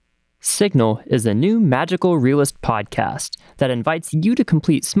Signal is a new magical realist podcast that invites you to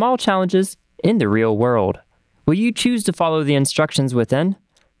complete small challenges in the real world. Will you choose to follow the instructions within?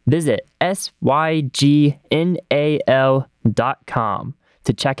 Visit sygnal.com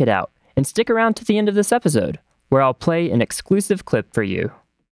to check it out and stick around to the end of this episode, where I'll play an exclusive clip for you.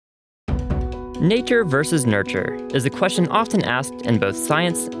 Nature versus nurture is a question often asked in both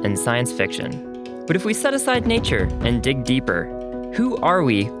science and science fiction. But if we set aside nature and dig deeper, who are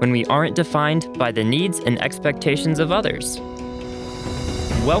we when we aren't defined by the needs and expectations of others?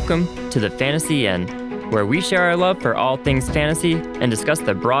 Welcome to the Fantasy Inn, where we share our love for all things fantasy and discuss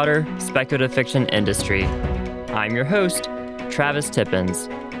the broader speculative fiction industry. I'm your host, Travis Tippins.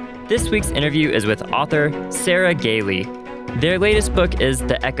 This week's interview is with author Sarah Gailey. Their latest book is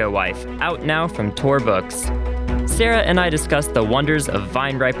The Echo Wife, out now from Tor Books. Sarah and I discussed the wonders of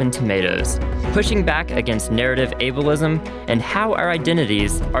vine-ripened tomatoes, pushing back against narrative ableism, and how our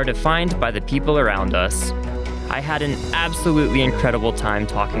identities are defined by the people around us. I had an absolutely incredible time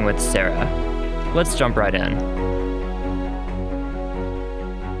talking with Sarah. Let's jump right in.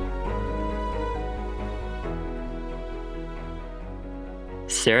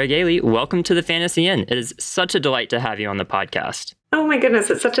 Sarah Gailey, welcome to the Fantasy Inn. It is such a delight to have you on the podcast. Oh my goodness,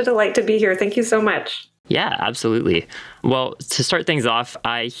 it's such a delight to be here. Thank you so much. Yeah, absolutely. Well, to start things off,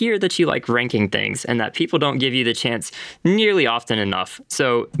 I hear that you like ranking things and that people don't give you the chance nearly often enough.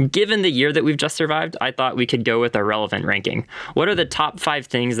 So given the year that we've just survived, I thought we could go with a relevant ranking. What are the top 5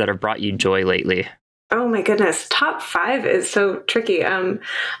 things that have brought you joy lately? Oh my goodness, top 5 is so tricky. I'm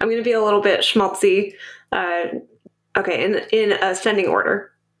going to be a little bit schmaltzy. Okay, in ascending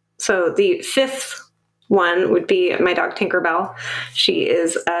order. So the 5th one would be my dog Tinkerbell. She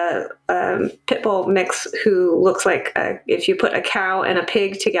is a pit bull mix who looks like if you put a cow and a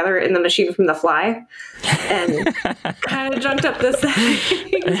pig together in the machine from The Fly and kind of junked up the side,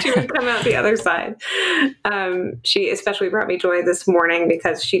 she would come out the other side. She especially brought me joy this morning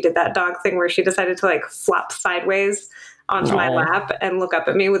because she did that dog thing where she decided to like flop sideways onto my lap and look up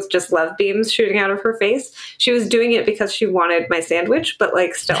at me with just love beams shooting out of her face. She was doing it because she wanted my sandwich, but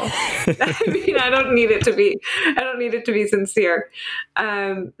like still, I mean, I don't need it to be sincere.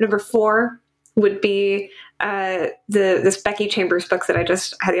 Number 4 would be this Becky Chambers book that I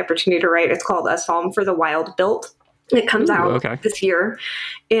just had the opportunity to write. It's called A Psalm for the Wild Built. It comes out this year.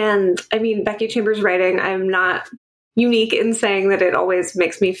 And I mean, Becky Chambers writing, I'm not unique in saying that it always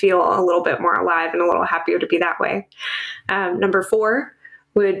makes me feel a little bit more alive and a little happier to be that way. Number 4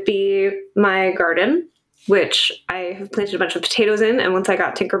 would be my garden, which I have planted a bunch of potatoes in. And once I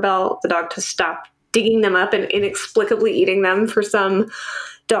got Tinkerbell, the dog, to stop digging them up and inexplicably eating them for some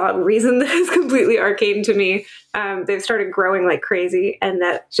dog reason that is completely arcane to me, they've started growing like crazy. And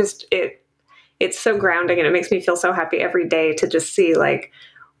that just, it's so grounding, and it makes me feel so happy every day to just see like,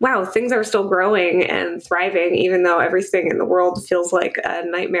 wow, things are still growing and thriving, even though everything in the world feels like a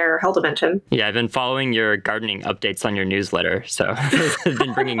nightmare or hell dimension. Yeah, I've been following your gardening updates on your newsletter, so it's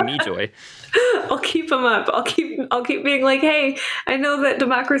been bringing me joy. I'll keep them up. I'll keep being like, hey, I know that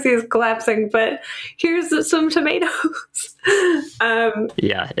democracy is collapsing, but here's some tomatoes.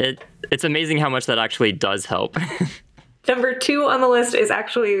 Yeah, it's amazing how much that actually does help. Number 2 on the list is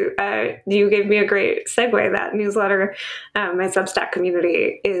actually, you gave me a great segue. That newsletter, my Substack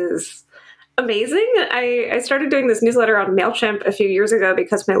community is amazing. I started doing this newsletter on MailChimp a few years ago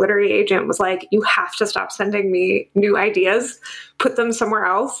because my literary agent was like, you have to stop sending me new ideas, put them somewhere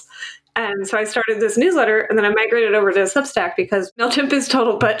else. And so I started this newsletter, and then I migrated over to Substack because MailChimp is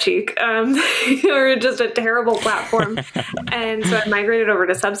total butt cheek, or just a terrible platform. And so I migrated over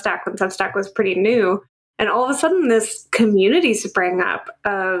to Substack when Substack was pretty new. And all of a sudden, this community sprang up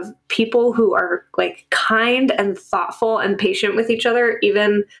of people who are like kind and thoughtful and patient with each other.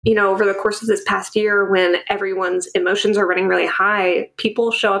 Even, over the course of this past year, when everyone's emotions are running really high,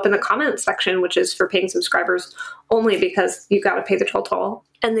 people show up in the comments section, which is for paying subscribers only because you've got to pay the toll.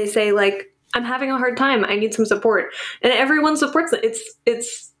 And they say like, I'm having a hard time. I need some support. And everyone supports it.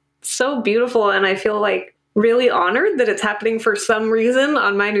 It's so beautiful. And I feel like really honored that it's happening for some reason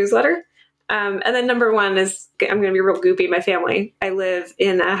on my newsletter. And then number 1 is, I'm going to be real goopy, my family. I live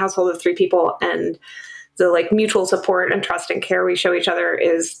in a household of 3 people, and the like mutual support and trust and care we show each other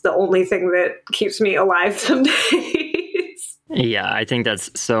is the only thing that keeps me alive some days. Yeah, I think that's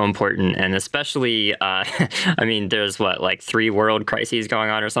so important. And especially, I mean, there's 3 world crises going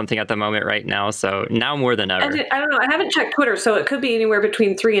on or something at the moment right now. So now more than ever. And I don't know. I haven't checked Twitter, so it could be anywhere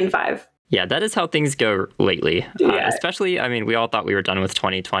between 3 and 5. Yeah, that is how things go lately. Yeah. Especially, I mean, we all thought we were done with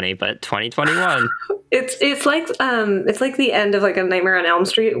 2020, but 2021. It's like the end of like a Nightmare on Elm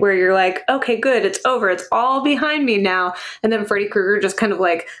Street where you're like, okay, good, it's over, it's all behind me now, and then Freddy Krueger just kind of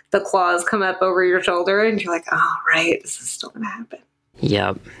like the claws come up over your shoulder, and you're like, oh right, this is still gonna happen.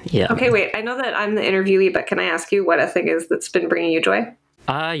 Yep. Yeah. Okay, wait, I know that I'm the interviewee, but can I ask you what a thing is that's been bringing you joy?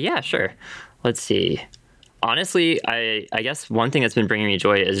 Yeah, sure. Let's see. Honestly, I guess one thing that's been bringing me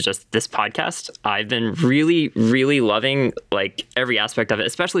joy is just this podcast. I've been really, really loving like every aspect of it,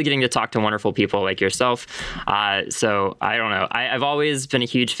 especially getting to talk to wonderful people like yourself. So I don't know. I've always been a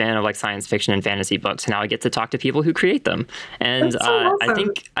huge fan of like science fiction and fantasy books. And now I get to talk to people who create them. And That's so awesome. I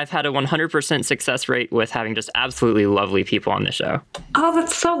think I've had a 100% success rate with having just absolutely lovely people on the show. Oh,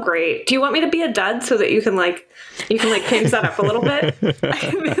 that's so great. Do you want me to be a dud so that you can change that up a little bit? I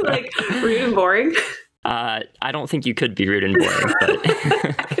can be like rude and boring. I don't think you could be rude and boring,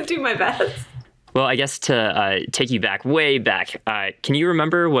 but I could do my best. Well, I guess to take you back, way back, can you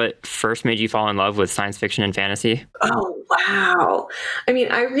remember what first made you fall in love with science fiction and fantasy? Oh, wow. I mean,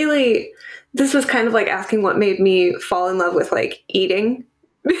 this was kind of like asking what made me fall in love with like eating.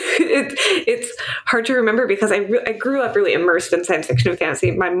 It's hard to remember because I grew up really immersed in science fiction and fantasy.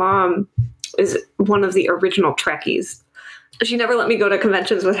 My mom is one of the original Trekkies. She never let me go to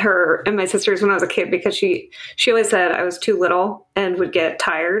conventions with her and my sisters when I was a kid because she always said I was too little and would get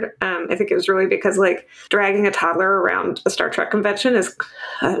tired. I think it was really because like dragging a toddler around a Star Trek convention is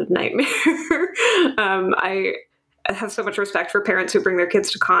a nightmare. I have so much respect for parents who bring their kids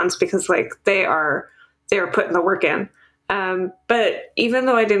to cons because like they are putting the work in. But even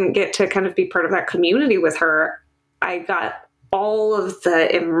though I didn't get to kind of be part of that community with her, I got all of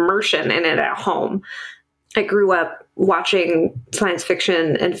the immersion in it at home. I grew up watching science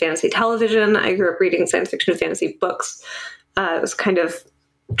fiction and fantasy television. I grew up reading science fiction and fantasy books. It was kind of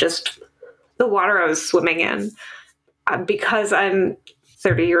just the water I was swimming in. Because I'm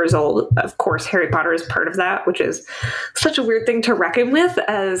 30 years old, of course, Harry Potter is part of that, which is such a weird thing to reckon with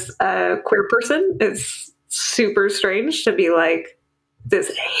as a queer person. It's super strange to be like,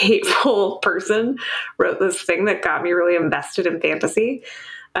 this hateful person wrote this thing that got me really invested in fantasy.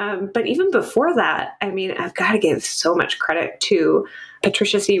 But even before that, I mean, I've got to give so much credit to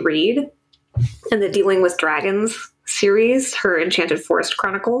Patricia C. Reed and the Dealing with Dragons series, her Enchanted Forest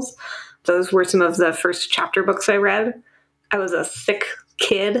Chronicles. Those were some of the first chapter books I read. I was a sick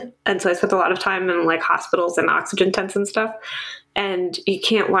kid, and so I spent a lot of time in like hospitals and oxygen tents and stuff. And you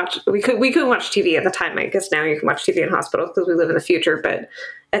can't watch, we couldn't watch TV at the time. I guess now you can watch TV in hospitals because we live in the future. But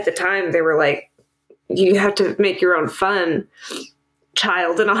at the time, they were like, you have to make your own fun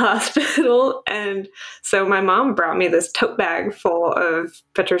child in a hospital. And so my mom brought me this tote bag full of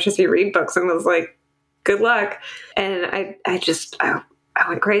Patricia C. Reed books and was like, good luck. And I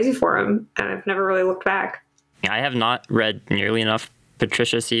went crazy for them, and I've never really looked back. I have not read nearly enough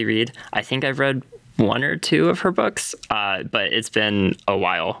Patricia C. Reed. I think I've read one or two of her books, but it's been a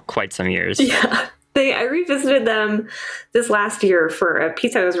while, quite some years. Yeah. I revisited them this last year for a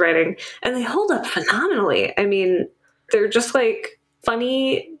piece I was writing, and they hold up phenomenally. I mean, they're just like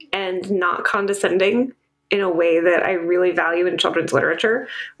funny and not condescending in a way that I really value in children's literature.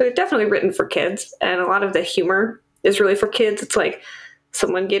 They're definitely written for kids, and a lot of the humor is really for kids. It's like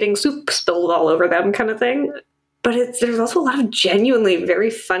someone getting soup spilled all over them kind of thing. But there's also a lot of genuinely very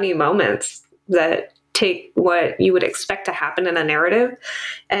funny moments that take what you would expect to happen in a narrative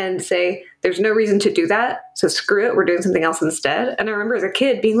and say, there's no reason to do that, so screw it, we're doing something else instead. And I remember as a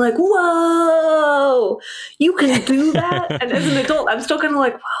kid being like, whoa, you can do that? And as an adult, I'm still kind of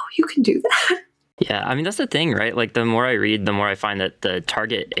like, whoa, you can do that? Yeah, I mean, that's the thing, right? Like, the more I read, the more I find that the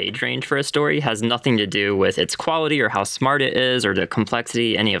target age range for a story has nothing to do with its quality or how smart it is or the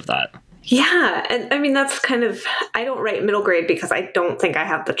complexity, any of that. Yeah, and I mean, that's kind of, I don't write middle grade because I don't think I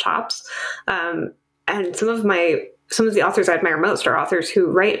have the chops. And some of the authors I admire most are authors who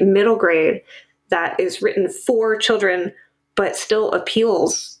write middle grade that is written for children, but still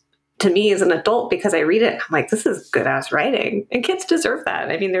appeals to me as an adult because I read it. I'm like, this is good ass writing, and kids deserve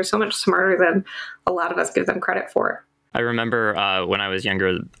that. I mean, they're so much smarter than a lot of us give them credit for. I remember when I was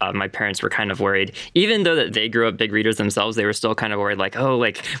younger, my parents were kind of worried, even though that they grew up big readers themselves, they were still kind of worried, like, oh,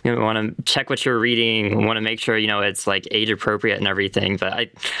 like, we want to check what you're reading, we want to make sure, it's like age appropriate and everything. But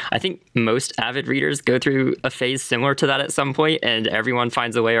I think most avid readers go through a phase similar to that at some point, and everyone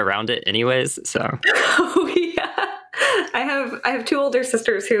finds a way around it anyways. So. Oh, yeah. I have two older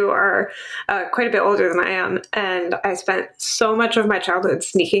sisters who are quite a bit older than I am, and I spent so much of my childhood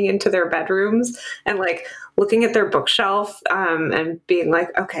sneaking into their bedrooms and like looking at their bookshelf and being like,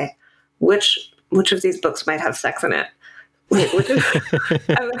 okay, which of these books might have sex in it?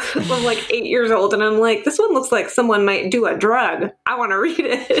 I'm like 8 years old, and I'm like, this one looks like someone might do a drug. I want to read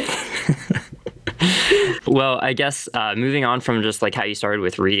it. Well, I guess moving on from just like how you started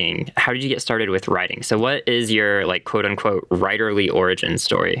with reading, how did you get started with writing? So what is your like quote unquote writerly origin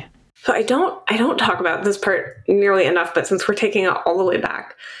story? So I don't talk about this part nearly enough, but since we're taking it all the way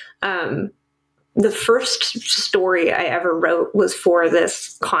back, the first story I ever wrote was for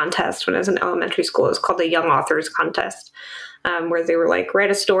this contest when I was in elementary school. It was called the Young Authors Contest, where they were like,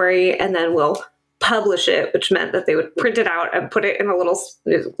 write a story and then we'll publish it, which meant that they would print it out and put it in a little,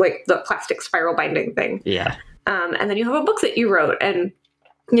 like the plastic spiral binding thing. Yeah. And then you have a book that you wrote, and,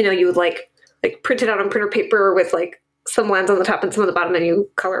 you know, you would like print it out on printer paper with like some lines on the top and some on the bottom, and you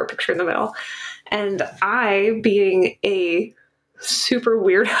color a picture in the middle. And I, being a super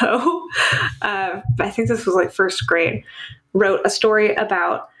weirdo, I think this was like first grade, wrote a story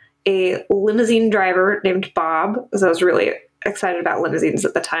about a limousine driver named Bob, because I was really excited about limousines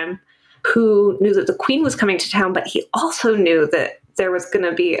at the time, who knew that the Queen was coming to town, but he also knew that there was going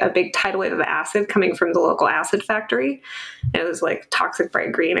to be a big tidal wave of acid coming from the local acid factory. And it was like toxic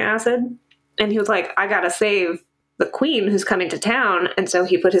bright green acid. And he was like, I got to save the Queen who's coming to town. And so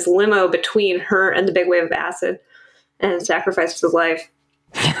he put his limo between her and the big wave of acid and sacrificed his life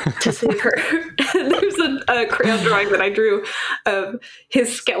to save her. And there's a crayon drawing that I drew of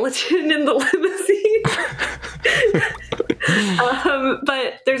his skeleton in the limousine.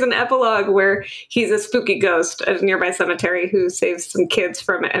 But there's an epilogue where he's a spooky ghost at a nearby cemetery who saves some kids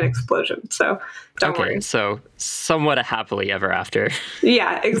from an explosion. So don't worry. So somewhat a happily ever after.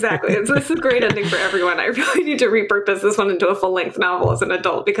 Yeah, exactly. This is a great ending for everyone. I really need to repurpose this one into a full-length novel as an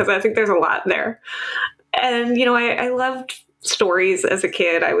adult, because I think there's a lot there. And, you know, I loved stories as a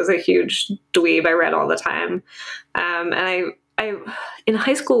kid. I was a huge dweeb. I read all the time. And I in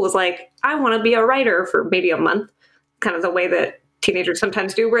high school was like, I want to be a writer for maybe a month, kind of the way that teenagers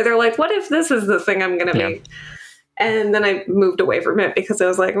sometimes do, where they're like, what if this is the thing I'm going to be? And then I moved away from it because I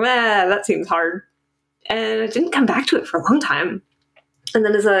was like, that seems hard. And I didn't come back to it for a long time. And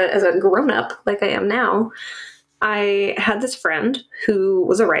then as a grown-up, like I am now, I had this friend who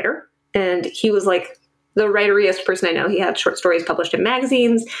was a writer, and he was like the writeriest person I know. He had short stories published in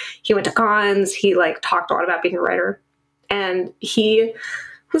magazines. He went to cons. He like talked a lot about being a writer. And he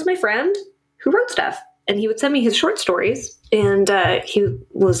was my friend who wrote stuff. And he would send me his short stories. And he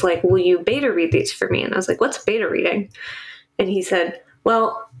was like, will you beta read these for me? And I was like, what's beta reading? And he said,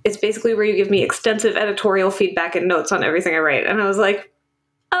 well, it's basically where you give me extensive editorial feedback and notes on everything I write. And I was like,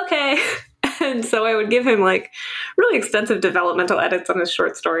 okay. And so I would give him like really extensive developmental edits on his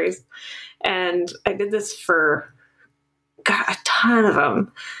short stories. And I did this for a ton of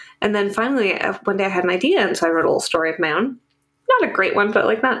them. And then finally, one day I had an idea, and so I wrote a little story of my own. Not a great one, but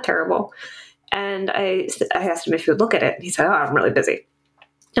like not terrible. And I asked him if he would look at it. And he said, oh, I'm really busy.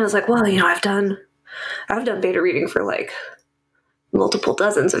 And I was like, well, you know, I've done beta reading for like multiple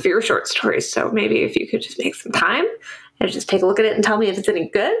dozens of your short stories. So maybe if you could just make some time and just take a look at it and tell me if it's any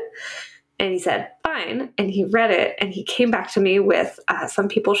good. And he said, fine. And he read it, and he came back to me with, some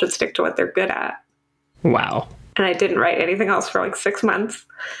people should stick to what they're good at. Wow. And I didn't write anything else for like 6 months.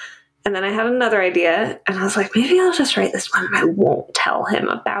 And then I had another idea, and I was like, maybe I'll just write this one and I won't tell him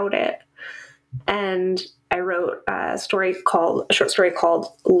about it. And I wrote a short story called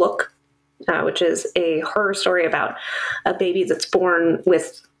Look, which is a horror story about a baby that's born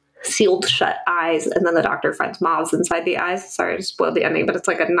with sealed shut eyes, and then the doctor finds moths inside the eyes. Sorry, I just spoiled the ending, but it's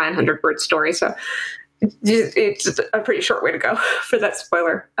like a 900-word story, so it's a pretty short way to go for that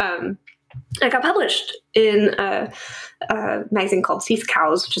spoiler. I got published in a magazine called Cease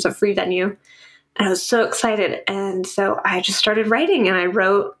Cows, which is a free venue. And I was so excited. And so I just started writing, and I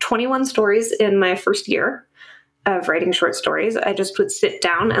wrote 21 stories in my first year of writing short stories. I just would sit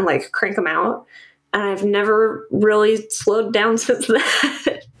down and like crank them out. And I've never really slowed down since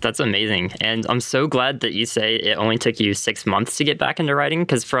then. That's amazing. And I'm so glad that you say it only took you 6 months to get back into writing,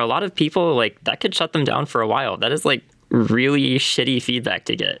 because for a lot of people, like that could shut them down for a while. That is like really shitty feedback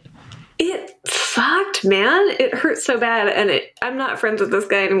to get. It sucked, man. It hurt so bad. And I'm not friends with this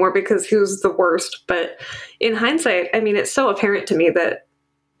guy anymore because he was the worst. But in hindsight, I mean, it's so apparent to me that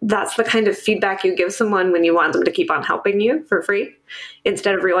that's the kind of feedback you give someone when you want them to keep on helping you for free,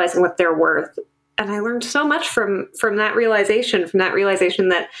 instead of realizing what they're worth. And I learned so much from that realization,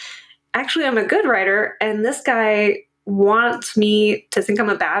 that actually I'm a good writer, and this guy wants me to think I'm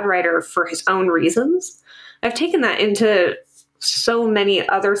a bad writer for his own reasons. I've taken that into so many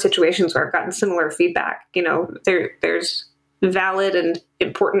other situations where I've gotten similar feedback. You know, there's valid and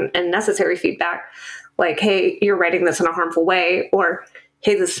important and necessary feedback, like, hey, you're writing this in a harmful way, or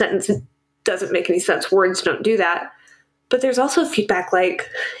hey, this sentence doesn't make any sense. Words don't do that. But there's also feedback like,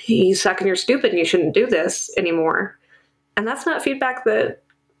 you suck and you're stupid and you shouldn't do this anymore. And that's not feedback that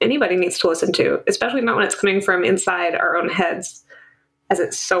anybody needs to listen to, especially not when it's coming from inside our own heads, as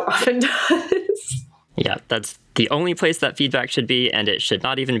it so often does. Yeah, that's the only place that feedback should be, and it should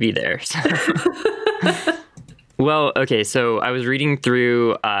not even be there. Well, okay, so I was reading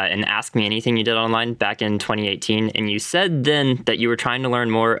through an Ask Me Anything you did online back in 2018, and you said then that you were trying to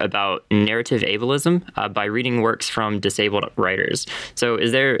learn more about narrative ableism by reading works from disabled writers. So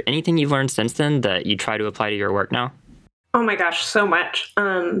is there anything you've learned since then that you try to apply to your work now? Oh my gosh, so much.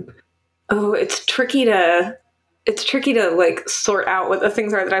 It's tricky to like sort out what the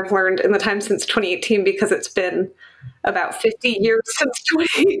things are that I've learned in the time since 2018, because it's been about 50 years since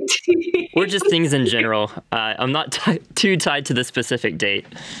 2018. Or just things in general. I'm not too tied to the specific date.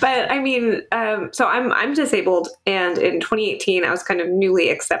 But I mean, so I'm disabled, and in 2018 I was kind of newly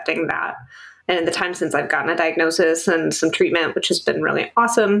accepting that. And in the time since, I've gotten a diagnosis and some treatment, which has been really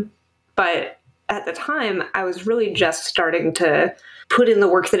awesome. But at the time, I was really just starting to put in the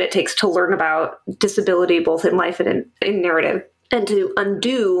work that it takes to learn about disability, both in life and in narrative, and to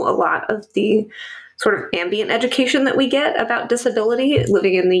undo a lot of the sort of ambient education that we get about disability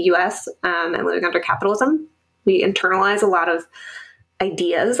living in the US and living under capitalism. We internalize a lot of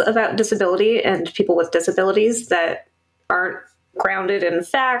ideas about disability and people with disabilities that aren't grounded in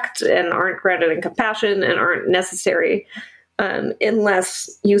fact and aren't grounded in compassion and aren't necessary unless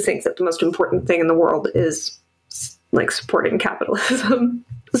you think that the most important thing in the world is like supporting capitalism.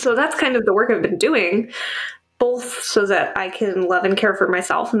 So that's kind of the work I've been doing, both so that I can love and care for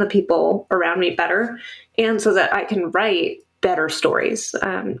myself and the people around me better, and so that I can write better stories.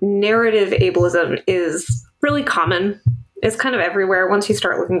 Narrative ableism is really common. It's kind of everywhere. Once you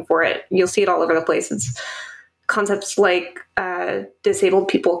start looking for it, you'll see it all over the place. It's concepts like disabled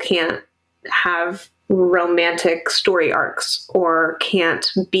people can't have romantic story arcs, or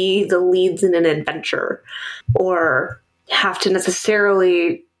can't be the leads in an adventure, or have to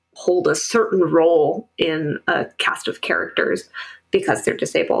necessarily hold a certain role in a cast of characters because they're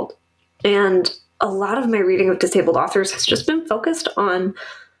disabled. And a lot of my reading of disabled authors has just been focused on,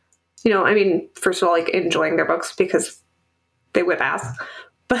 first of all, like enjoying their books because they whip ass.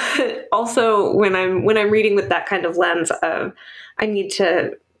 But also when I'm reading with that kind of lens of, I need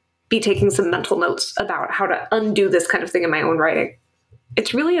to be taking some mental notes about how to undo this kind of thing in my own writing.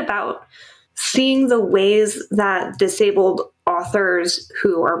 It's really about seeing the ways that disabled authors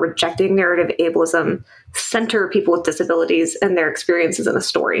who are rejecting narrative ableism center people with disabilities and their experiences in a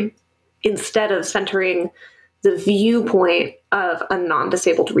story, instead of centering the viewpoint of a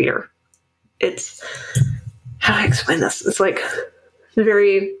non-disabled reader. It's, how do I explain this? It's like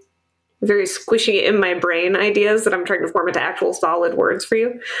very, very squishy in my brain ideas that I'm trying to form into actual solid words for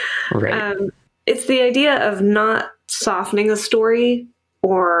you. Right. It's the idea of not softening a story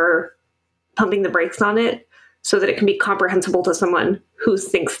or pumping the brakes on it so that it can be comprehensible to someone who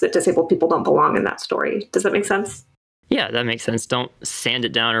thinks that disabled people don't belong in that story. Does that make sense? Yeah, that makes sense. Don't sand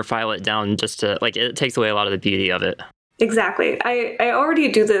it down or file it down just to, like, it takes away a lot of the beauty of it. Exactly. I already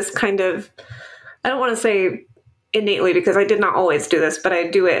do this kind of, I don't want to say innately because I did not always do this, but I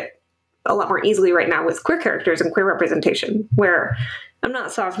do it a lot more easily right now with queer characters and queer representation, where I'm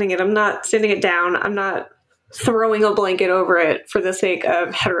not softening it, I'm not sanding it down, I'm not throwing a blanket over it for the sake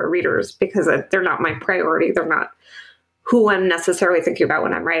of hetero readers, because they're not my priority. They're not who I'm necessarily thinking about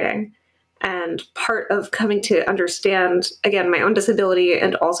when I'm writing. And part of coming to understand, again, my own disability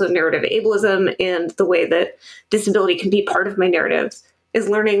and also narrative ableism and the way that disability can be part of my narratives is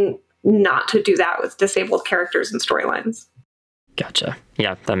learning not to do that with disabled characters and storylines. Gotcha.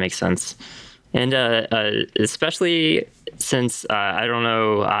 Yeah, that makes sense. And especially since, I don't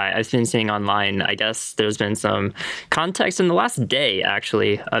know, I've been seeing online, I guess there's been some context in the last day,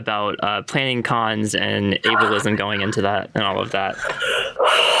 actually, about planning cons and ableism going into that and all of that.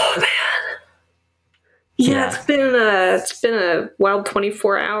 Oh, man. Yeah, it's been a wild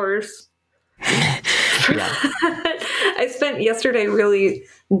 24 hours. Yeah. I spent yesterday really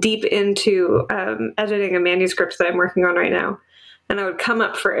deep into editing a manuscript that I'm working on right now. And I would come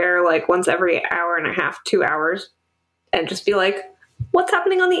up for air like once every hour and a half, 2 hours, and just be like, what's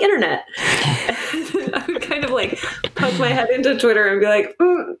happening on the internet? I would kind of like poke my head into Twitter and be like,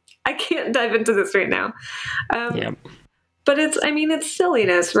 I can't dive into this right now. But it's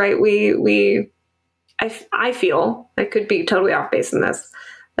silliness, right? I feel, I could be totally off base in this,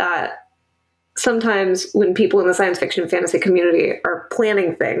 that sometimes when people in the science fiction fantasy community are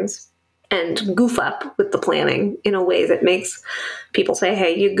planning things and goof up with the planning in a way that makes people say,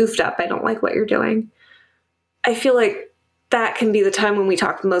 hey, you goofed up, I don't like what you're doing, I feel like that can be the time when we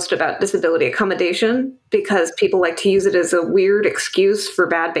talk most about disability accommodation, because people like to use it as a weird excuse for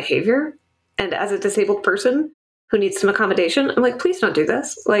bad behavior. And as a disabled person who needs some accommodation, I'm like, please don't do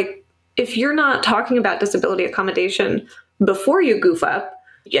this. Like, if you're not talking about disability accommodation before you goof up,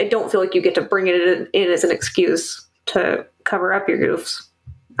 I don't feel like you get to bring it in as an excuse to cover up your goofs.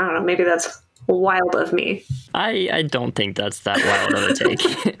 I don't know, maybe that's wild of me. I don't think that's that wild of a take.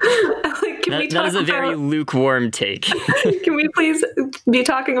 Like, that is a very lukewarm take. Can we please be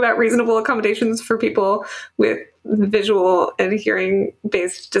talking about reasonable accommodations for people with visual and hearing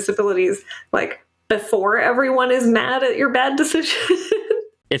based disabilities, like, before everyone is mad at your bad decision?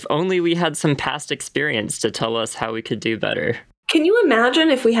 If only we had some past experience to tell us how we could do better. Can you imagine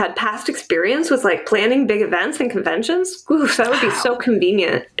if we had past experience with, like, planning big events and conventions? Ooh, that would be so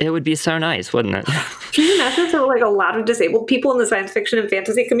convenient. It would be so nice, wouldn't it? Can you imagine if there were, like, a lot of disabled people in the science fiction and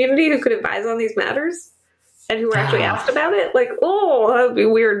fantasy community who could advise on these matters and who were actually asked about it? Like, oh, that would be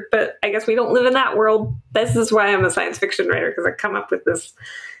weird. But I guess we don't live in that world. This is why I'm a science fiction writer, because I come up with these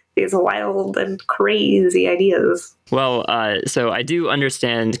wild and crazy ideas. Well, so I do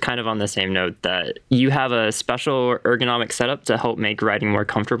understand, kind of on the same note, that you have a special ergonomic setup to help make writing more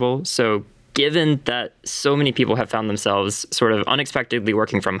comfortable. So given that so many people have found themselves sort of unexpectedly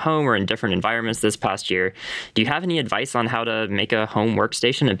working from home or in different environments this past year, do you have any advice on how to make a home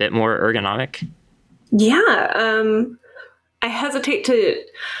workstation a bit more ergonomic? Yeah,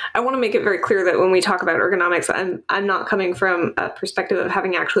 I want to make it very clear that when we talk about ergonomics, I'm not coming from a perspective of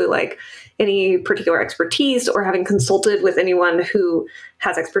having actually, like, any particular expertise or having consulted with anyone who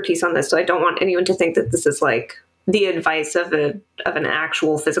has expertise on this. So I don't want anyone to think that this is, like, the advice of an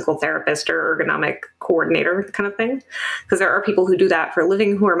actual physical therapist or ergonomic coordinator kind of thing. Because there are people who do that for a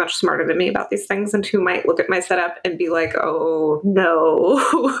living who are much smarter than me about these things and who might look at my setup and be like, oh, no.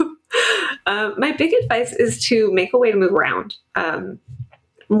 My big advice is to make a way to move around. I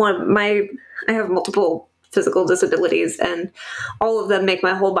have multiple physical disabilities, and all of them make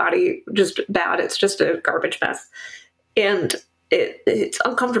my whole body just bad. It's just a garbage mess. And it's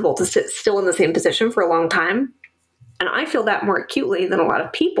uncomfortable to sit still in the same position for a long time. And I feel that more acutely than a lot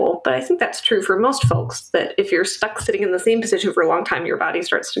of people, but I think that's true for most folks, that if you're stuck sitting in the same position for a long time, your body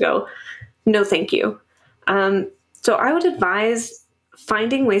starts to go, no, thank you. So I would advise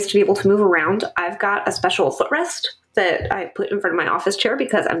finding ways to be able to move around. I've got a special footrest that I put in front of my office chair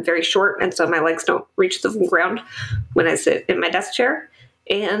because I'm very short, and so my legs don't reach the ground when I sit in my desk chair.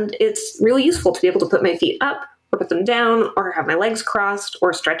 And it's really useful to be able to put my feet up or put them down or have my legs crossed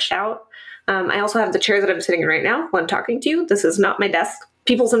or stretched out. I also have the chair that I'm sitting in right now while I'm talking to you. This is not my desk.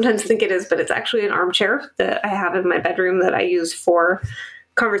 People sometimes think it is, but it's actually an armchair that I have in my bedroom that I use for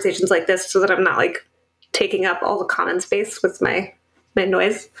conversations like this so that I'm not, like, taking up all the common space with my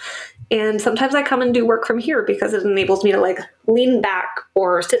noise. And sometimes I come and do work from here because it enables me to, like, lean back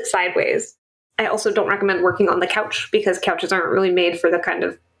or sit sideways. I also don't recommend working on the couch because couches aren't really made for the kind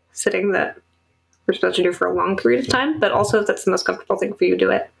of sitting that we're supposed to do for a long period of time. But also, if that's the most comfortable thing for you,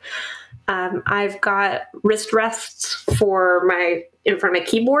 do it. I've got wrist rests in front of my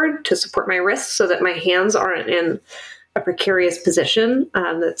keyboard to support my wrists so that my hands aren't in a precarious position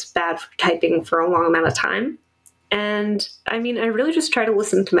that's bad for typing for a long amount of time. And I mean, I really just try to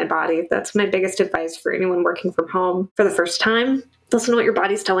listen to my body. That's my biggest advice for anyone working from home for the first time. Listen to what your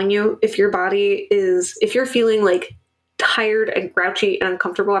body's telling you. If you're feeling, like, tired and grouchy and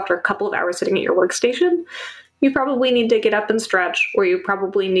uncomfortable after a couple of hours sitting at your workstation, you probably need to get up and stretch, or you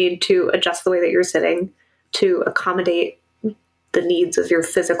probably need to adjust the way that you're sitting to accommodate the needs of your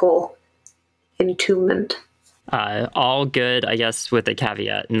physical entombment. All good, I guess, with a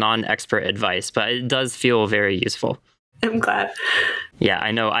caveat, non-expert advice, but it does feel very useful. I'm glad. Yeah,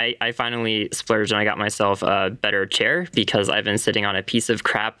 I know. I finally splurged and I got myself a better chair because I've been sitting on a piece of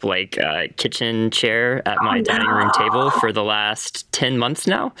crap, like, kitchen chair at my dining room table for the last 10 months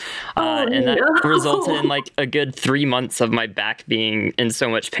now. And that resulted in, like, a good 3 months of my back being in so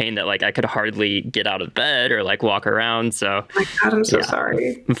much pain that, like, I could hardly get out of bed or, like, walk around. So, oh my God, I'm so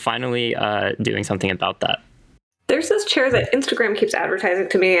sorry. I'm finally doing something about that. There's this chair that Instagram keeps advertising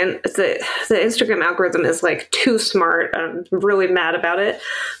to me, and the Instagram algorithm is, like, too smart. I'm really mad about it.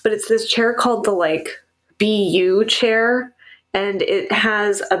 But it's this chair called the, like, BU chair, and it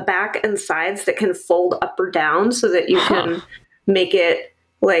has a back and sides that can fold up or down so that you can make it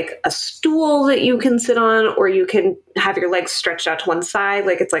like a stool that you can sit on, or you can have your legs stretched out to one side,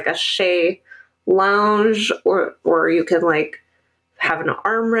 like it's like a chaise lounge, or you can, like, have an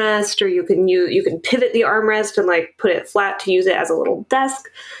armrest, or you can pivot the armrest and, like, put it flat to use it as a little desk.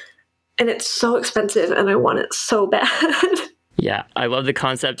 And it's so expensive and I want it so bad. Yeah, I love the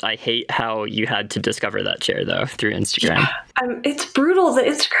concept. I hate how you had to discover that chair, though, through Instagram. Yeah, it's brutal. The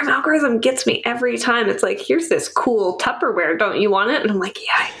Instagram algorithm gets me every time. It's like, here's this cool Tupperware. Don't you want it? And I'm like,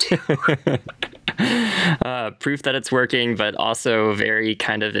 yeah, I do. Proof that it's working, but also very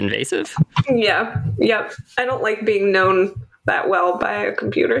kind of invasive. Yeah, yep. I don't like being known that well by a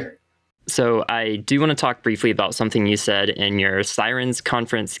computer. So I do want to talk briefly about something you said in your Sirens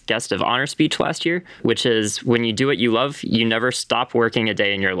Conference Guest of Honor speech last year, which is when you do what you love, you never stop working a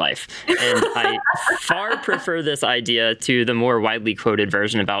day in your life. And I far prefer this idea to the more widely quoted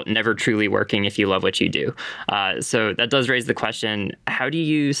version about never truly working if you love what you do. So that does raise the question, how do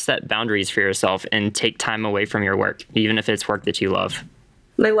you set boundaries for yourself and take time away from your work, even if it's work that you love?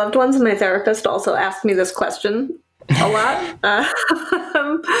 My loved ones and my therapist also ask me this question a lot.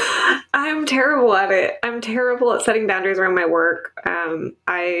 I'm terrible at it. I'm terrible at setting boundaries around my work.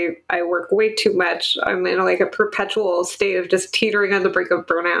 I work way too much. I'm in like a perpetual state of just teetering on the brink of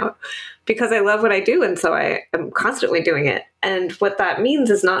burnout because I love what I do. And so I am constantly doing it. And what that means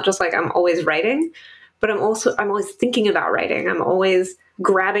is not just like I'm always writing, but I'm always thinking about writing. I'm always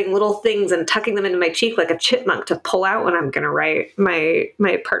grabbing little things and tucking them into my cheek like a chipmunk to pull out when I'm going to write.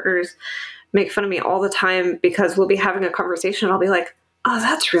 My partners make fun of me all the time because we'll be having a conversation and I'll be like, oh,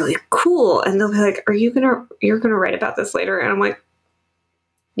 that's really cool. And they'll be like, you're going to write about this later? And I'm like,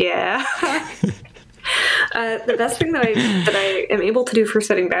 yeah. The best thing that I am able to do for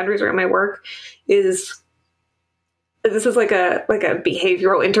setting boundaries around my work is, this is like a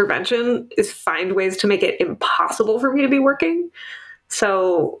behavioral intervention, is find ways to make it impossible for me to be working.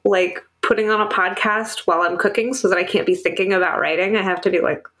 So like putting on a podcast while I'm cooking so that I can't be thinking about writing. I have to be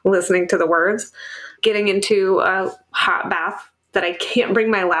like listening to the words, getting into a hot bath that I can't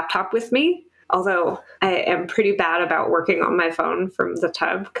bring my laptop with me. Although I am pretty bad about working on my phone from the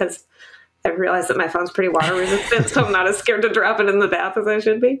tub because I've realized that my phone's pretty water resistant, so I'm not as scared to drop it in the bath as I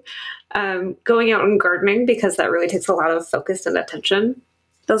should be. Going out and gardening because that really takes a lot of focus and attention.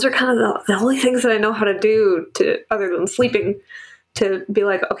 Those are kind of the only things that I know how to do other than sleeping, to be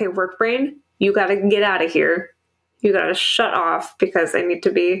like, okay, work brain, you got to get out of here. You got to shut off because I'm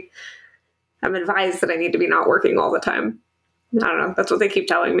advised that I need to be not working all the time. I don't know. That's what they keep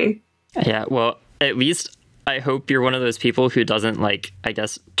telling me. Yeah, well, at least I hope you're one of those people who doesn't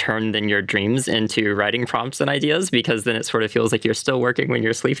turn then your dreams into writing prompts and ideas, because then it sort of feels like you're still working when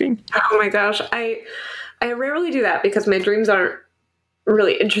you're sleeping. Oh my gosh. I rarely do that because my dreams aren't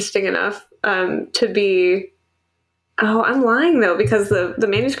really interesting enough to be... Oh, I'm lying, though, because the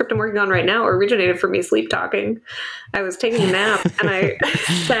manuscript I'm working on right now originated from me sleep talking. I was taking a nap, and I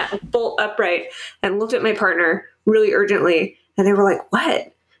sat bolt upright and looked at my partner really urgently, and they were like,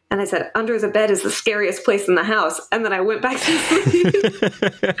 what? And I said, under the bed is the scariest place in the house. And then I went back to sleep.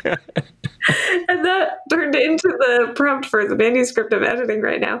 And that turned into the prompt for the manuscript I'm editing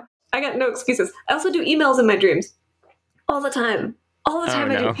right now. I got no excuses. I also do emails in my dreams all the time. All the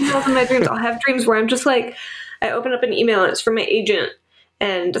time I do emails in my dreams. I'll have dreams where I'm just like... I open up an email and it's from my agent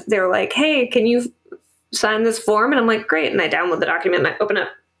and they're like, hey, can you sign this form? And I'm like, great. And I download the document and I open up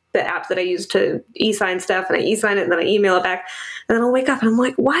the app that I use to e-sign stuff and I e-sign it and then I email it back. And then I'll wake up and I'm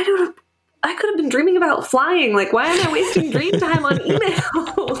like, I could have been dreaming about flying. Like, why am I wasting dream time on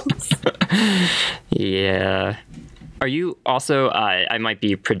emails? Yeah. Are you also, I might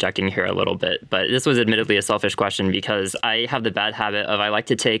be projecting here a little bit, but this was admittedly a selfish question because I have the bad habit of I like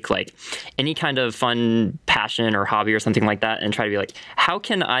to take like any kind of fun passion or hobby or something like that and try to be like, how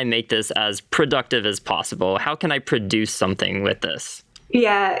can I make this as productive as possible? How can I produce something with this?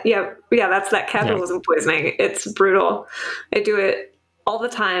 Yeah. That's that capitalism poisoning. It's brutal. I do it all the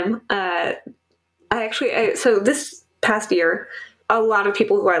time. So this past year, a lot of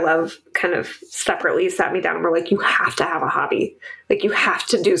people who I love kind of separately sat me down and were like, you have to have a hobby. Like, you have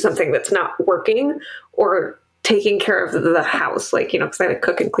to do something that's not working or taking care of the house. Like, because I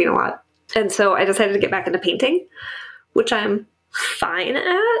cook and clean a lot. And so I decided to get back into painting, which I'm fine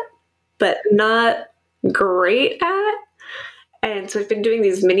at, but not great at. And so I've been doing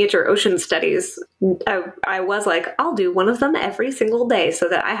these miniature ocean studies. I was like, I'll do one of them every single day so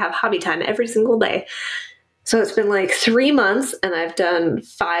that I have hobby time every single day. So it's been like 3 months and I've done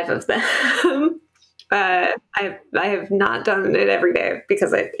 5 of them. I have not done it every day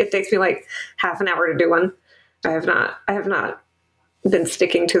because it takes me like half an hour to do one. I have not been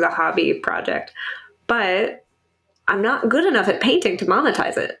sticking to the hobby project, but I'm not good enough at painting to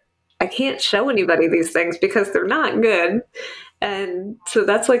monetize it. I can't show anybody these things because they're not good. And so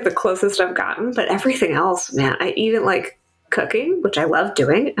that's like the closest I've gotten, but everything else, man, I even like cooking, which I love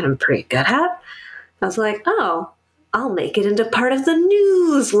doing and I'm pretty good at. I was like, oh, I'll make it into part of the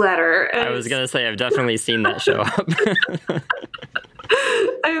newsletter. And I was going to say, I've definitely seen that show up.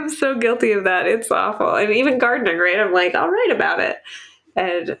 I am so guilty of that. It's awful. I mean, even gardening, right? I'm like, I'll write about it.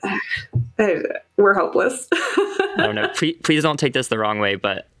 And we're hopeless. Oh no, please don't take this the wrong way,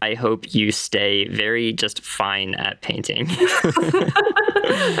 but I hope you stay very just fine at painting.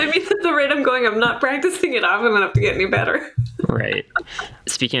 I mean, at the rate I'm going, I'm not practicing it often enough to get any better. Right.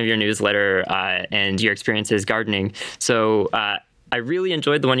 Speaking of your newsletter and your experiences gardening, so I really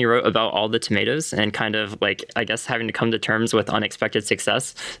enjoyed the one you wrote about all the tomatoes and kind of like, I guess, having to come to terms with unexpected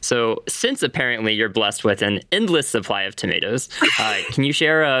success. So since apparently you're blessed with an endless supply of tomatoes, can you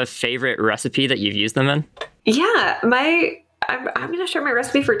share a favorite recipe that you've used them in? Yeah, I'm going to share my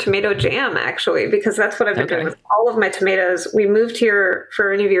recipe for tomato jam, actually, because that's what I've been doing with all of my tomatoes. We moved here,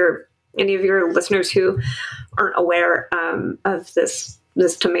 for any of your listeners who aren't aware of this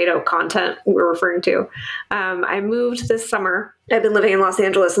tomato content we're referring to. I moved this summer. I've been living in Los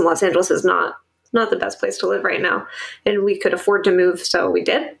Angeles, and Los Angeles is not the best place to live right now. And we could afford to move, so we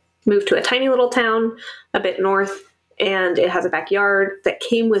did. Moved to a tiny little town a bit north, and it has a backyard that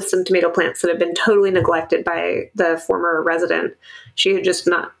came with some tomato plants that had been totally neglected by the former resident. She had just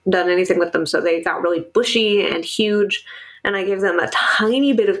not done anything with them, so they got really bushy and huge. And I gave them a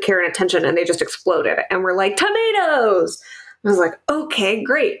tiny bit of care and attention, and they just exploded. And we're like, tomatoes! I was like, okay,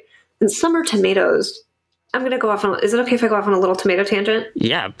 great. And summer tomatoes, I'm going to go off on, is it okay if I go off on a little tomato tangent?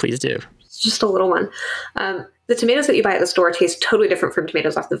 Yeah, please do. Just a little one. The tomatoes that you buy at the store taste totally different from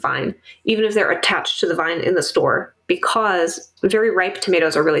tomatoes off the vine, even if they're attached to the vine in the store, because very ripe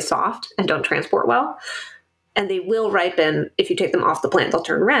tomatoes are really soft and don't transport well. And they will ripen if you take them off the plant, they'll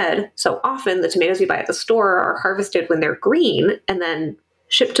turn red. So often the tomatoes you buy at the store are harvested when they're green and then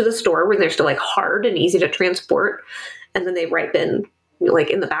shipped to the store when they're still like hard and easy to transport. And then they ripen like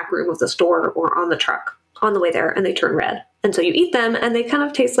in the back room of the store or on the truck on the way there, and they turn red. And so you eat them and they kind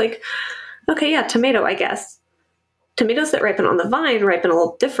of taste like, okay, yeah, tomato, I guess. Tomatoes that ripen on the vine ripen a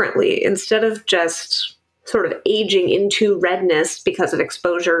little differently. Instead of just sort of aging into redness because of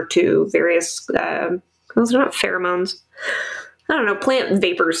exposure to various, those are not pheromones, I don't know, plant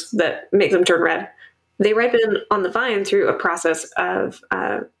vapors that make them turn red. They ripen on the vine through a process of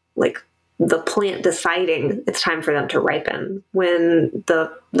like the plant deciding it's time for them to ripen. When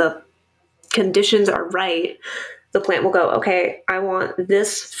the conditions are right, the plant will go, okay, I want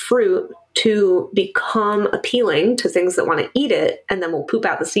this fruit to become appealing to things that want to eat it, and then we'll poop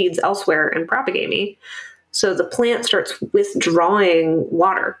out the seeds elsewhere and propagate me. So the plant starts withdrawing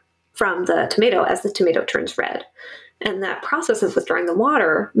water from the tomato as the tomato turns red. And that process of withdrawing the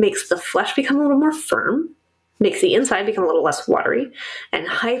water makes the flesh become a little more firm, makes the inside become a little less watery, and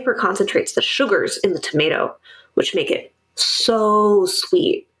hyper concentrates the sugars in the tomato, which make it so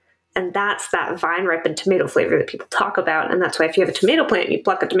sweet. And that's that vine ripened tomato flavor that people talk about. And that's why if you have a tomato plant and you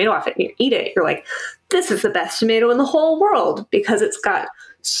pluck a tomato off it and you eat it, you're like, this is the best tomato in the whole world, because it's got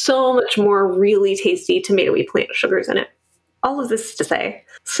so much more really tasty tomatoey plant sugars in it. All of this to say,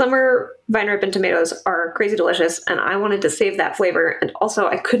 summer vine ripened tomatoes are crazy delicious, and I wanted to save that flavor. And also,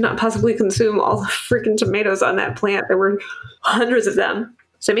 I could not possibly consume all the freaking tomatoes on that plant. There were hundreds of them.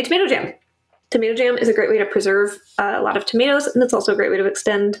 So I made tomato jam. Tomato jam is a great way to preserve a lot of tomatoes, and it's also a great way to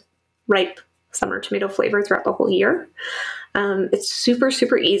extend ripe summer tomato flavor throughout the whole year. It's super,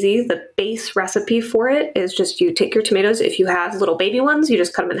 super easy. The base recipe for it is just you take your tomatoes. If you have little baby ones, you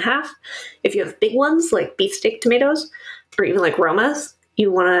just cut them in half. If you have big ones, like beefsteak tomatoes, or even like Romas,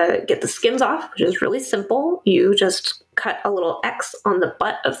 you want to get the skins off, which is really simple. You just cut a little X on the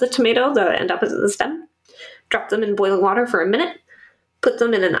butt of the tomato, the end opposite of the stem, drop them in boiling water for a minute, put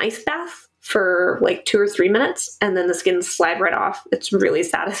them in an ice bath for like 2 or 3 minutes, and then the skins slide right off. It's really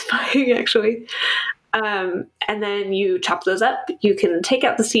satisfying, actually. And then you chop those up. You can take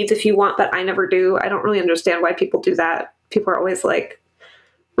out the seeds if you want, but I never do. I don't really understand why people do that. People are always like,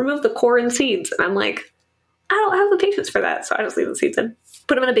 remove the core and seeds. And I'm like, I don't have the patience for that, so I just leave the seeds in.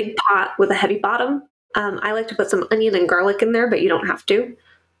 Put them in a big pot with a heavy bottom. I like to put some onion and garlic in there, but you don't have to.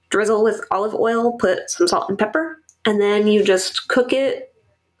 Drizzle with olive oil, put some salt and pepper, and then you just cook it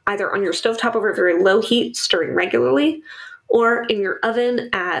either on your stovetop over a very low heat, stirring regularly, or in your oven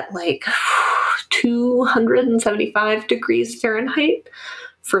at like 275 degrees Fahrenheit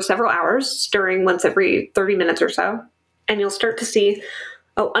for several hours, stirring once every 30 minutes or so. And you'll start to see,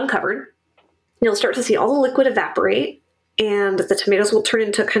 uncovered, you'll start to see all the liquid evaporate, and the tomatoes will turn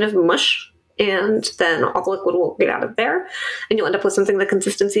into kind of mush, and then all the liquid will get out of there, and you'll end up with something the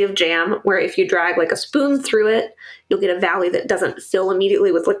consistency of jam, where if you drag like a spoon through it, you'll get a valley that doesn't fill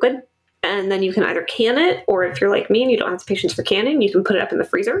immediately with liquid. And then you can either can it, or if you're like me and you don't have the patience for canning, you can put it up in the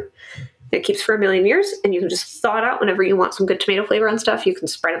freezer. It keeps for a million years, and you can just thaw it out whenever you want some good tomato flavor on stuff. You can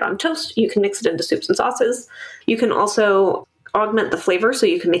spread it on toast. You can mix it into soups and sauces. You can also augment the flavor so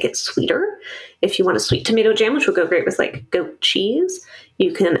you can make it sweeter. If you want a sweet tomato jam, which will go great with like goat cheese,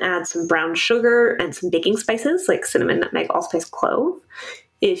 you can add some brown sugar and some baking spices like cinnamon, nutmeg, allspice, clove.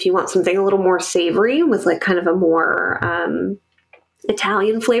 If you want something a little more savory with like kind of a more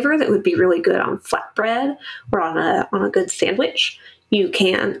Italian flavor that would be really good on flatbread or on a good sandwich, you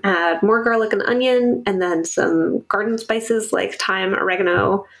can add more garlic and onion and then some garden spices like thyme,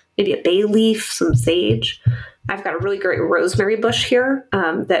 oregano, maybe a bay leaf, some sage. I've got a really great rosemary bush here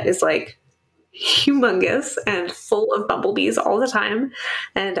that is like humongous and full of bumblebees all the time.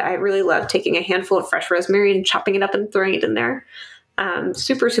 And I really love taking a handful of fresh rosemary and chopping it up and throwing it in there.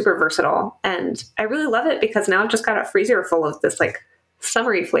 Super, super versatile. And I really love it because now I've just got a freezer full of this like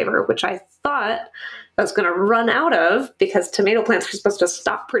summery flavor, which I thought I was going to run out of because tomato plants are supposed to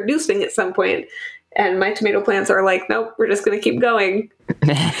stop producing at some point. And my tomato plants are like, nope, we're just going to keep going.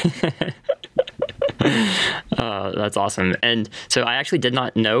 That's awesome. And so I actually did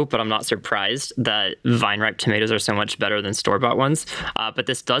not know, but I'm not surprised that vine-ripe tomatoes are so much better than store-bought ones. But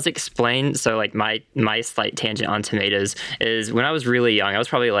this does explain, so like my slight tangent on tomatoes is when I was really young, I was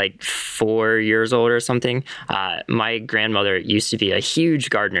probably like 4 years old or something. My grandmother used to be a huge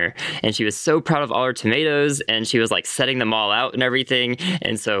gardener, and she was so proud of all her tomatoes, and she was like setting them all out and everything.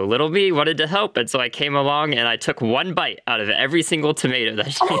 And so little me wanted to help. And so I came along and I took one bite out of every single tomato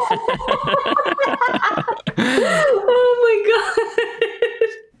that she Oh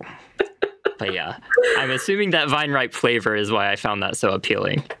my god. But yeah, I'm assuming that vine ripe flavor is why I found that so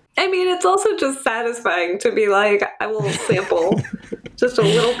appealing. I mean, it's also just satisfying to be like, I will sample just a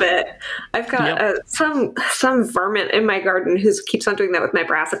little bit. I've got some vermin in my garden who keeps on doing that with my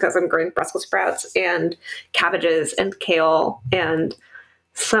brassicas. I'm growing Brussels sprouts and cabbages and kale, and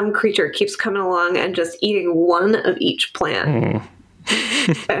some creature keeps coming along and just eating one of each plant.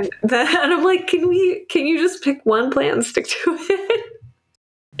 And I'm like, can you just pick one plant and stick to it?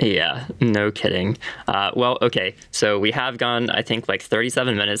 Yeah, no kidding. Well, okay, so we have gone, I think, like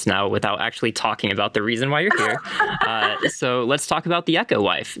 37 minutes now without actually talking about the reason why you're here. So let's talk about The Echo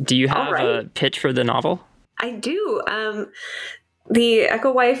Wife. Do you have a pitch for the novel? I do. The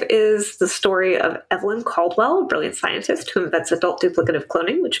Echo Wife is the story of Evelyn Caldwell, a brilliant scientist who invents adult duplicative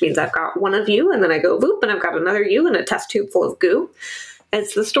cloning, which means I've got one of you, and then I go boop, and I've got another you in a test tube full of goo.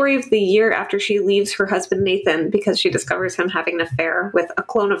 It's the story of the year after she leaves her husband, Nathan, because she discovers him having an affair with a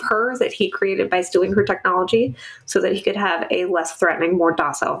clone of her that he created by stealing her technology so that he could have a less threatening, more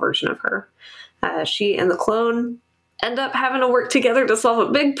docile version of her. She and the clone end up having to work together to solve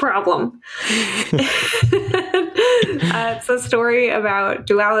a big problem. It's a story about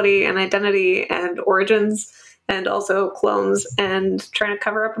duality and identity and origins and also clones and trying to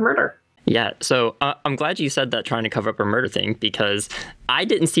cover up a murder. Yeah, so I'm glad you said that trying to cover up a murder thing, because I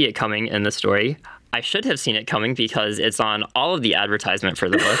didn't see it coming in the story. I should have seen it coming because it's on all of the advertisement for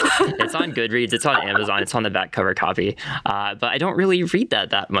the book. It's on Goodreads, it's on Amazon, it's on the back cover copy. But I don't really read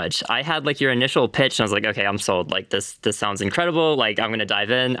that much. I had like your initial pitch and I was like, okay, I'm sold. Like this sounds incredible. Like I'm going to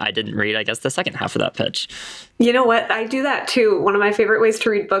dive in. I didn't read, I guess, the second half of that pitch. You know what? I do that too. One of my favorite ways to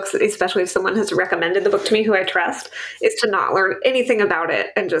read books, especially if someone has recommended the book to me who I trust, is to not learn anything about it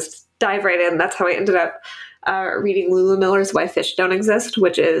and just dive right in. That's how I ended up reading Lulu Miller's Why Fish Don't Exist,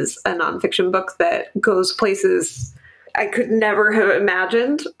 which is a nonfiction book that goes places I could never have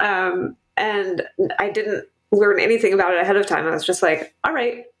imagined. And I didn't learn anything about it ahead of time. I was just like, all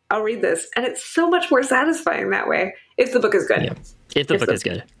right, I'll read this. And it's so much more satisfying that way if the book is good. Yeah. If the book is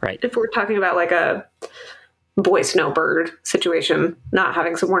good, right. If we're talking about like a boy snowbird situation, not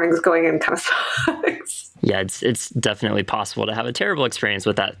having some warnings going in kind of sucks. Yeah, it's definitely possible to have a terrible experience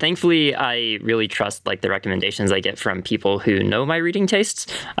with that. Thankfully, I really trust like the recommendations I get from people who know my reading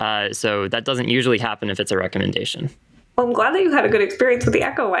tastes. So that doesn't usually happen if it's a recommendation. Well, I'm glad that you had a good experience with The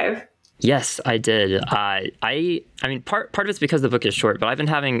Echo Wife. Yes, I did. I mean, part of it's because the book is short, but I've been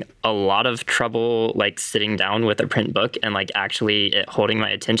having a lot of trouble like sitting down with a print book and like actually it holding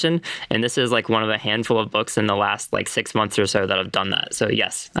my attention. And this is like one of a handful of books in the last like 6 months or so that have done that. So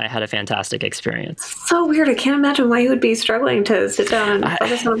yes, I had a fantastic experience. So weird. I can't imagine why you would be struggling to sit down and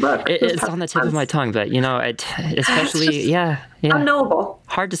focus on a book. It's on the tip of my tongue, but you know, especially, yeah. Unknowable.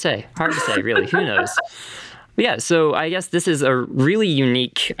 Hard to say, really. Who knows? Yeah, so I guess this is a really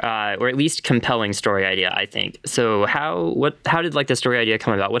unique, or at least compelling story idea, I think. So how did like the story idea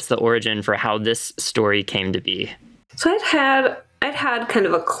come about? What's the origin for how this story came to be? So I'd had kind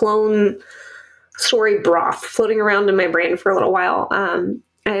of a clone story broth floating around in my brain for a little while.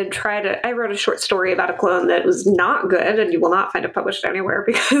 I wrote a short story about a clone that was not good, and you will not find it published anywhere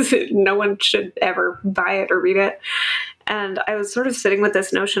because no one should ever buy it or read it. And I was sort of sitting with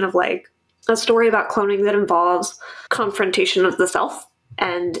this notion of like, a story about cloning that involves confrontation of the self,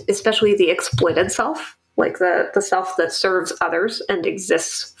 and especially the exploited self, like the self that serves others and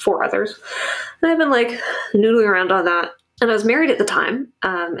exists for others. And I've been like noodling around on that. And I was married at the time,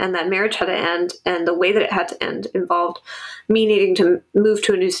 and that marriage had to end. And the way that it had to end involved me needing to move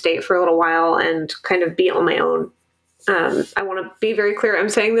to a new state for a little while and kind of be on my own. I want to be very clear. I'm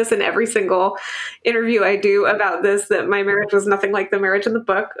saying this in every single interview I do about this, that my marriage was nothing like the marriage in the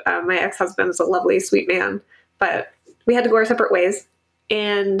book. My ex-husband is a lovely, sweet man, but we had to go our separate ways.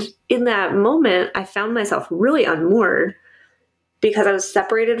 And in that moment, I found myself really unmoored because I was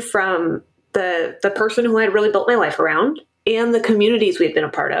separated from the person who I had really built my life around and the communities we'd been a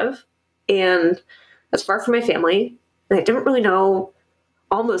part of. And I was far from my family. And I didn't really know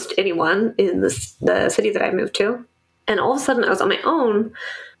almost anyone in the city that I moved to. And all of a sudden I was on my own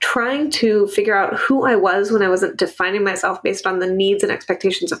trying to figure out who I was when I wasn't defining myself based on the needs and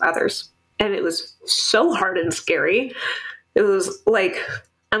expectations of others. And it was so hard and scary. It was like,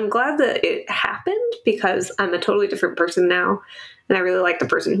 I'm glad that it happened because I'm a totally different person now. And I really like the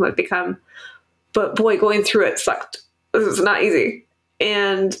person who I've become. But boy, going through it sucked. This was not easy.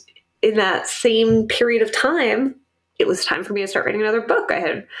 And in that same period of time, it was time for me to start writing another book. I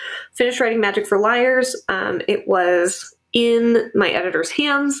had finished writing Magic for Liars. It was in my editor's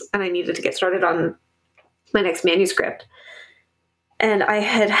hands, and I needed to get started on my next manuscript. And I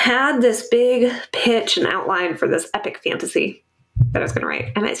had this big pitch and outline for this epic fantasy that I was going to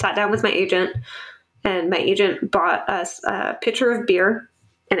write. And I sat down with my agent, and my agent bought us a pitcher of beer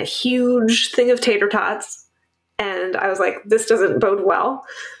and a huge thing of tater tots. And I was like, this doesn't bode well,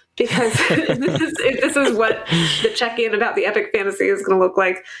 because this is what the check-in about the epic fantasy is going to look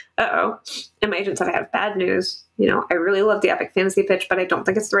like. Uh-oh. And my agent said, I have bad news. I really love the epic fantasy pitch, but I don't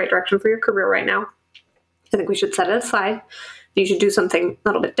think it's the right direction for your career right now. I think we should set it aside. You should do something a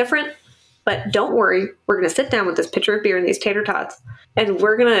little bit different. But don't worry, we're going to sit down with this pitcher of beer and these tater tots, and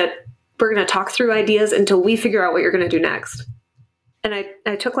we're going to talk through ideas until we figure out what you're going to do next. And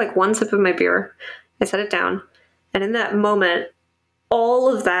I took like one sip of my beer. I set it down. And in that moment,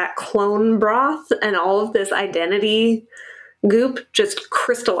 all of that clone broth and all of this identity goop just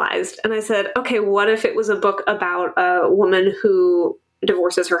crystallized. And I said, okay, what if it was a book about a woman who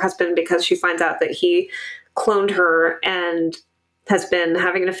divorces her husband because she finds out that he cloned her and has been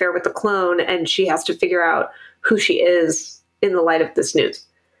having an affair with the clone, and she has to figure out who she is in the light of this news.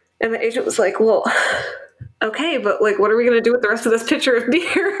 And the agent was like, well, okay, but like, what are we going to do with the rest of this pitcher of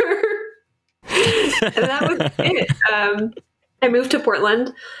beer? And that was it. I moved to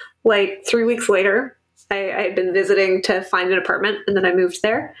Portland like 3 weeks later. I had been visiting to find an apartment, and then I moved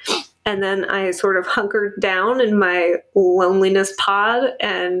there. And then I sort of hunkered down in my loneliness pod,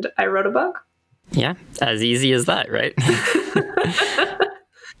 and I wrote a book. Yeah, as easy as that, right?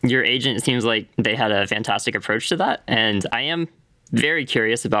 Your agent seems like they had a fantastic approach to that, and I am very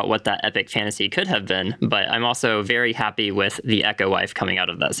curious about what that epic fantasy could have been, but I'm also very happy with the Echo Wife coming out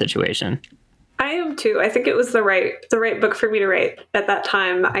of that situation. I am too. I think it was the right book for me to write at that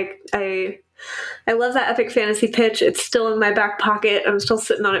time. I love that epic fantasy pitch. It's still in my back pocket. I'm still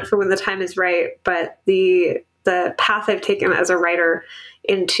sitting on it for when the time is right, but the path I've taken as a writer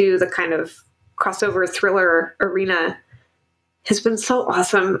into the kind of crossover thriller arena has been so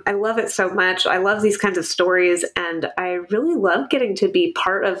awesome. I love it so much. I love these kinds of stories, and I really love getting to be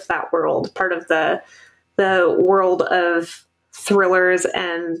part of that world, part of the world of thrillers,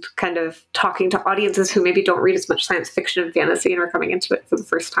 and kind of talking to audiences who maybe don't read as much science fiction and fantasy and are coming into it for the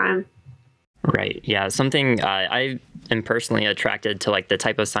first time. Right. Yeah. Something I am personally attracted to, like the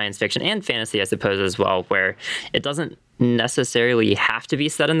type of science fiction and fantasy, I suppose, as well, where it doesn't necessarily have to be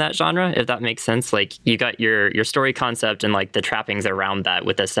set in that genre, if that makes sense. Like you got your story concept and like the trappings around that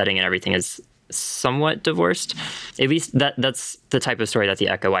with the setting and everything is somewhat divorced. At least that's the type of story that the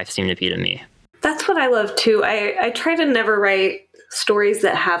Echo Wife seemed to be to me. That's what I love too. I try to never write stories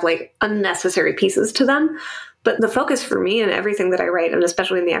that have like unnecessary pieces to them. But the focus for me and everything that I write, and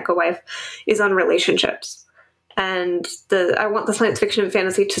especially in the Echo Wife, is on relationships. And I want the science fiction and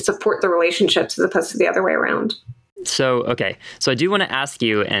fantasy to support the relationships as opposed to the other way around. So, okay. So I do want to ask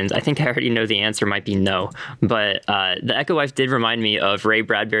you, and I think I already know the answer might be no, but the Echo Wife did remind me of Ray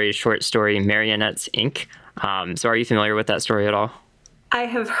Bradbury's short story, Marionettes, Inc. So are you familiar with that story at all? I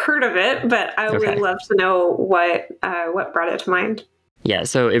have heard of it, but I would love to know what brought it to mind. Yeah,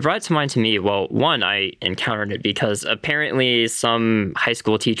 so it brought it to mind to me. Well, one, I encountered it because apparently some high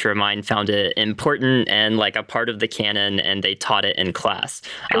school teacher of mine found it important and like a part of the canon, and they taught it in class.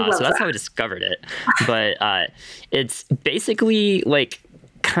 So that's how I discovered it. But it's basically like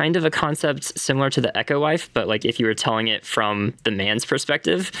kind of a concept similar to the Echo Wife, but like if you were telling it from the man's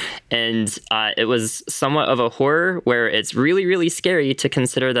perspective. And it was somewhat of a horror where it's really, really scary to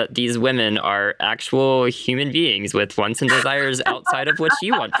consider that these women are actual human beings with wants and desires outside of what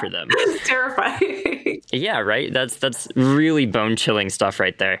you want for them. It's terrifying. Yeah, right? That's really bone-chilling stuff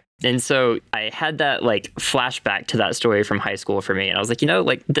right there. And so I had that like flashback to that story from high school for me. And I was like,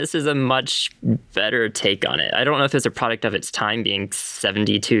 like this is a much better take on it. I don't know if it's a product of its time, being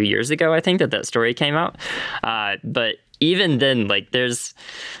 72 years ago, I think that story came out. But even then, like there's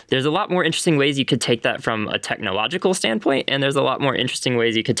a lot more interesting ways you could take that from a technological standpoint. And there's a lot more interesting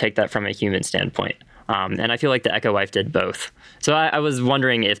ways you could take that from a human standpoint. And I feel like the Echo Wife did both. So I was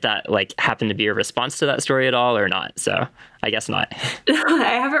wondering if that like happened to be a response to that story at all or not. So I guess not.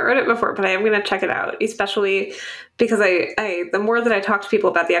 I haven't read it before, but I am going to check it out, especially because I the more that I talk to people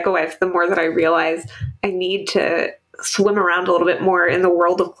about the Echo Wife, the more that I realize I need to swim around a little bit more in the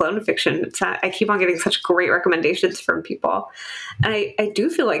world of clone fiction. I keep on getting such great recommendations from people. And I do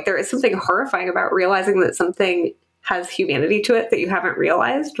feel like there is something horrifying about realizing that something has humanity to it that you haven't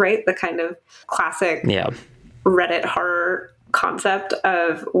realized, right? The kind of classic Reddit horror concept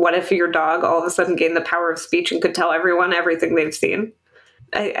of what if your dog all of a sudden gained the power of speech and could tell everyone everything they've seen.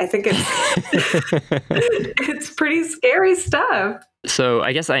 I think it's it's pretty scary stuff. So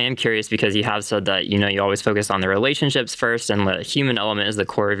I guess I am curious because you have said that, you always focus on the relationships first and the human element is the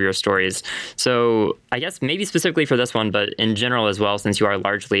core of your stories. So I guess maybe specifically for this one, but in general as well, since you are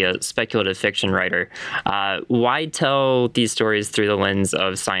largely a speculative fiction writer, why tell these stories through the lens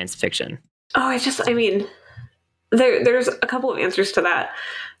of science fiction? Oh, there's a couple of answers to that.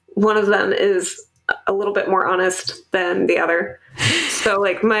 One of them is a little bit more honest than the other. So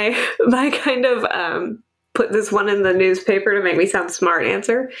like my kind of put this one in the newspaper to make me sound smart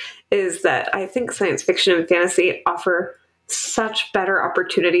answer is that I think science fiction and fantasy offer such better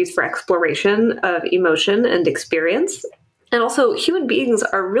opportunities for exploration of emotion and experience. And also human beings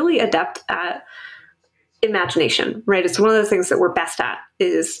are really adept at imagination, right? It's one of the things that we're best at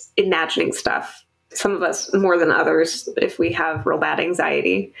is imagining stuff. Some of us more than others if we have real bad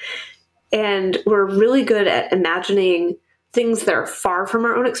anxiety. And we're really good at imagining things that are far from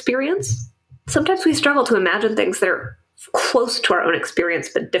our own experience. Sometimes we struggle to imagine things that are close to our own experience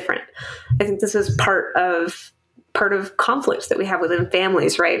but different. I think this is part of conflicts that we have within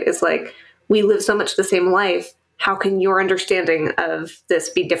families, right? It's like we live so much the same life. How can your understanding of this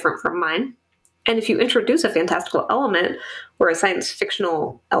be different from mine? And if you introduce a fantastical element or a science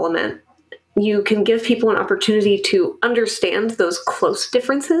fictional element, you can give people an opportunity to understand those close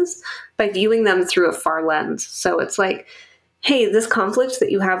differences by viewing them through a far lens. So it's like, hey, this conflict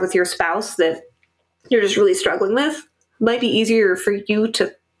that you have with your spouse that you're just really struggling with might be easier for you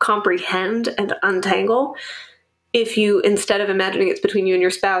to comprehend and untangle if you, instead of imagining it's between you and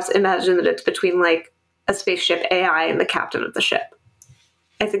your spouse, imagine that it's between like a spaceship AI and the captain of the ship.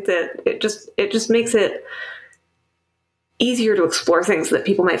 I think that it just makes it easier to explore things that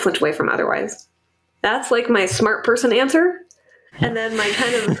people might flinch away from otherwise. That's like my smart person answer. And then my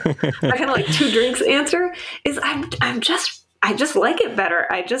kind of like 2 drinks answer is I just like it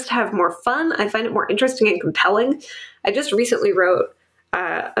better. I just have more fun. I find it more interesting and compelling. I just recently wrote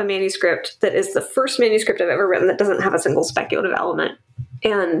a manuscript that is the first manuscript I've ever written that doesn't have a single speculative element.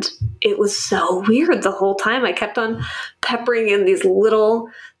 And it was so weird the whole time. I kept on peppering in these little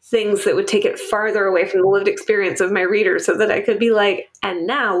things that would take it farther away from the lived experience of my reader so that I could be like, and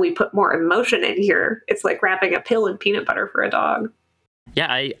now we put more emotion in here. It's like wrapping a pill in peanut butter for a dog. Yeah,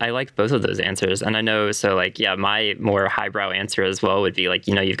 I like both of those answers. And I know, so like, yeah, my more highbrow answer as well would be like,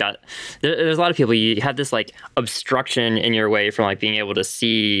 you've got, there's a lot of people, you have this like obstruction in your way from like being able to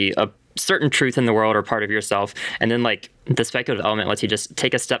see a certain truth in the world or part of yourself. And then like the speculative element lets you just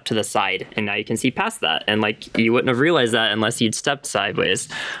take a step to the side and now you can see past that. And like, you wouldn't have realized that unless you'd stepped sideways.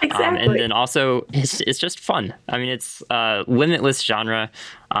 Exactly. And then also it's just fun. I mean, it's limitless genre.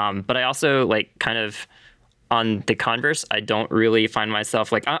 But I also like kind of, on the converse, I don't really find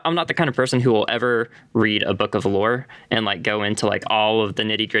myself like, I'm not the kind of person who will ever read a book of lore and like go into like all of the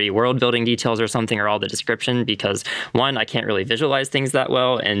nitty gritty world building details or something or all the description because 1, I can't really visualize things that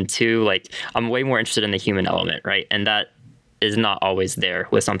well. And 2, like I'm way more interested in the human element, right? And that is not always there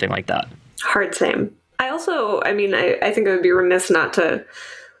with something like that. Hard same. I also, I think I would be remiss not to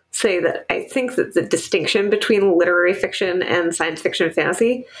say that I think that the distinction between literary fiction and science fiction and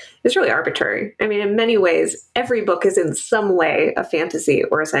fantasy is really arbitrary. I mean, in many ways, every book is in some way a fantasy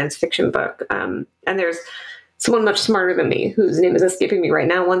or a science fiction book. And there's someone much smarter than me, whose name is escaping me right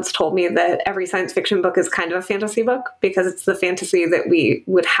now, once told me that every science fiction book is kind of a fantasy book because it's the fantasy that we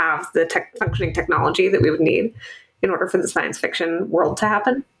would have the functioning technology that we would need. in order for the science fiction world to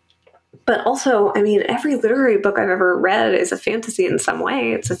happen. But also, I mean, every literary book I've ever read is a fantasy in some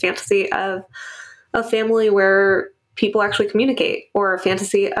way. It's a fantasy of a family where people actually communicate, or a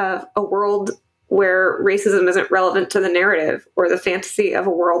fantasy of a world where racism isn't relevant to the narrative, or the fantasy of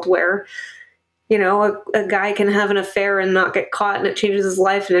a world where, you know, a guy can have an affair and not get caught, and it changes his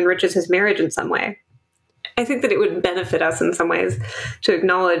life and enriches his marriage in some way. I think that it would benefit us in some ways to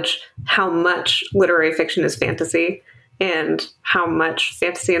acknowledge how much literary fiction is fantasy, and how much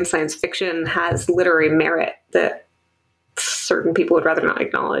fantasy and science fiction has literary merit that certain people would rather not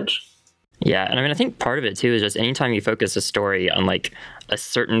acknowledge. Yeah, and I mean, I think part of it too is just anytime you focus a story on like a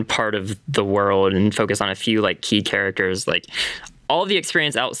certain part of the world and focus on a few like key characters, like all the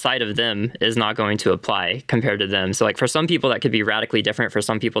experience outside of them is not going to apply compared to them. So like for some people that could be radically different, for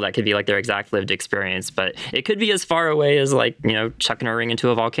some people that could be like their exact lived experience, but it could be as far away as like, you know, chucking a ring into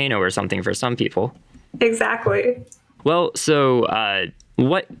a volcano or something for some people. Exactly. Well, so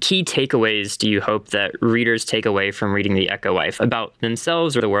what key takeaways do you hope that readers take away from reading The Echo Wife about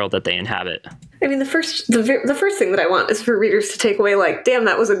themselves or the world that they inhabit? I mean, the first thing that I want is for readers to take away, like, damn,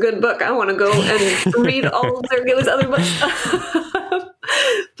 that was a good book. I want to go and read all of Gailey's other books.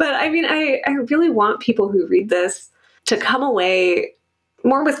 But I mean, I really want people who read this to come away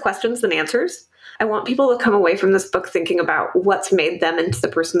more with questions than answers. I want people to come away from this book thinking about what's made them into the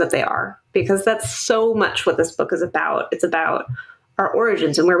person that they are, because that's so much what this book is about. It's about our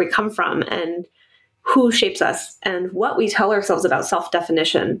origins and where we come from and who shapes us and what we tell ourselves about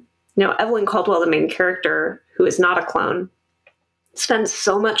self-definition. You know, Evelyn Caldwell, the main character, who is not a clone, spends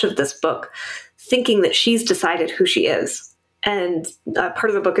so much of this book thinking that she's decided who she is. And part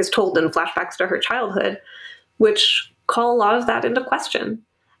of the book is told in flashbacks to her childhood, which call a lot of that into question.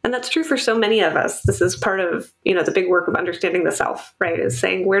 And that's true for so many of us. This is part of, you know, the big work of understanding the self, right? Is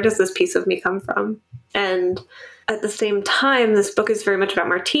saying, where does this piece of me come from? And at the same time, this book is very much about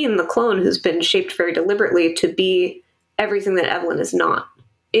Martine, the clone, who's been shaped very deliberately to be everything that Evelyn is not,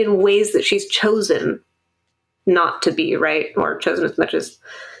 in ways that she's chosen not to be, right? Or chosen as much as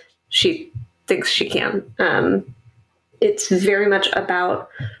she thinks she can. It's very much about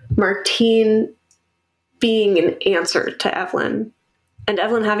Martine being an answer to Evelyn, and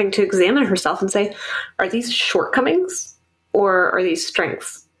Evelyn having to examine herself and say, are these shortcomings or are these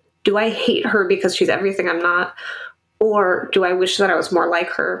strengths? Do I hate her because she's everything I'm not? Or do I wish that I was more like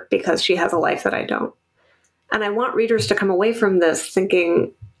her because she has a life that I don't? And I want readers to come away from this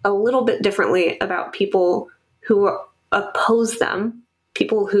thinking a little bit differently about people who oppose them,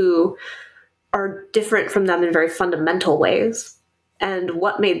 people who are different from them in very fundamental ways, and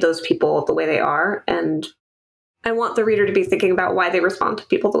what made those people the way they are. And I want the reader to be thinking about why they respond to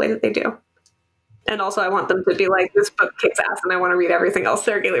people the way that they do. And also I want them to be like, this book kicks ass and I want to read everything else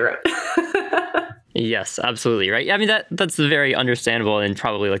Sarah Gailey wrote. Yes, absolutely. Right. I mean, that's very understandable and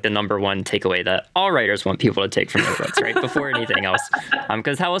probably like the number one takeaway that all writers want people to take from their books, right? Before anything else.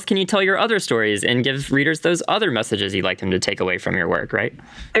 Because how else can you tell your other stories and give readers those other messages you'd like them to take away from your work, right?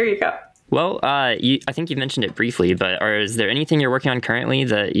 There you go. Well, I think you mentioned it briefly, but is there anything you're working on currently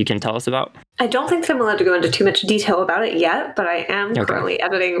that you can tell us about? I don't think I'm allowed to go into too much detail about it yet, but I am currently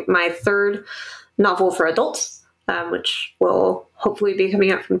editing my third novel for adults, which will hopefully be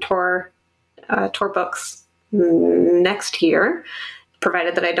coming out from Tor Books next year,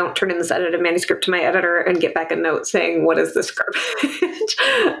 provided that I don't turn in this edited manuscript to my editor and get back a note saying, what is this garbage?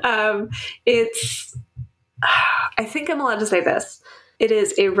 I think I'm allowed to say this. It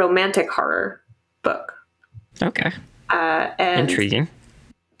is a romantic horror book. Okay. And intriguing.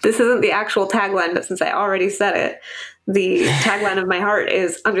 This isn't the actual tagline, but since I already said it, the tagline of my heart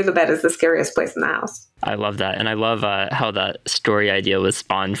is, under the bed is the scariest place in the house. I love that. And I love how that story idea was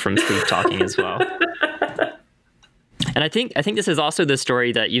spawned from sleep talking as well. And I think this is also the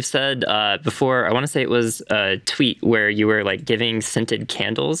story that you've said before. I want to say it was a tweet where you were like giving scented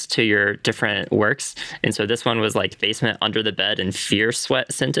candles to your different works. And so this one was like basement, under the bed, and fear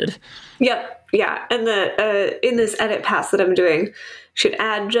sweat scented. Yep. Yeah. And in this edit pass that I'm doing, should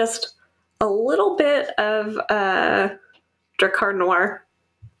add just a little bit of Drakkar Noir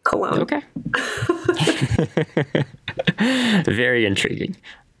cologne. Okay. Very intriguing.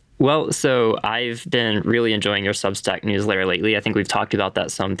 Well, so I've been really enjoying your Substack newsletter lately. I think we've talked about that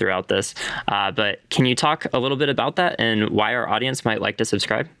some throughout this. But can you talk a little bit about that and why our audience might like to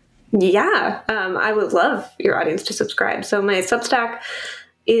subscribe? Yeah, I would love your audience to subscribe. So my Substack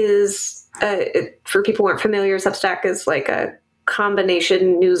is, for people who aren't familiar, Substack is like a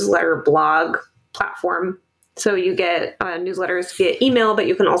combination newsletter blog platform. So you get newsletters via email, but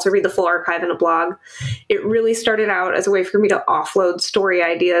you can also read the full archive in a blog. It really started out as a way for me to offload story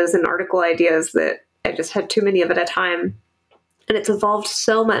ideas and article ideas that I just had too many of it at a time. And it's evolved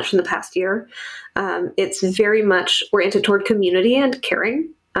so much in the past year. It's very much oriented toward community and caring.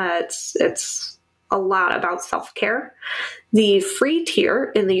 It's a lot about self-care. The free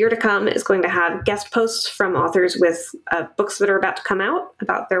tier in the year to come is going to have guest posts from authors with books that are about to come out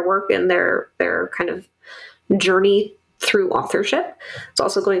about their work and their kind of journey through authorship. It's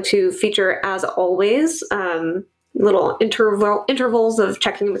also going to feature, as always, little intervals of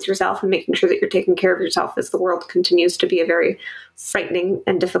checking in with yourself and making sure that you're taking care of yourself as the world continues to be a very frightening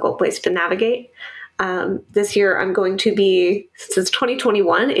and difficult place to navigate. This year, I'm going to be, since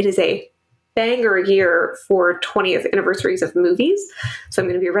 2021, it is a banger year for 20th anniversaries of movies. So I'm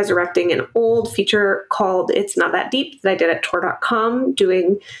going to be resurrecting an old feature called It's Not That Deep that I did at Tor.com,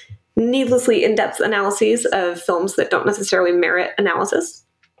 doing needlessly in-depth analyses of films that don't necessarily merit analysis.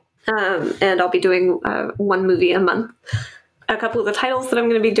 And I'll be doing one movie a month. A couple of the titles that I'm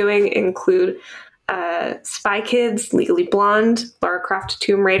going to be doing include Spy Kids, Legally Blonde, Lara Croft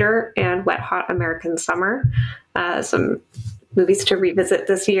Tomb Raider, and Wet Hot American Summer. Some movies to revisit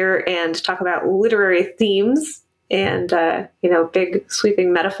this year and talk about literary themes and, big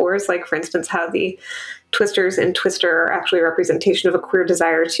sweeping metaphors, like, for instance, how the twisters in Twister are actually a representation of a queer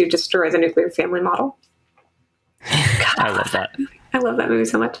desire to destroy the nuclear family model. I love that. I love that movie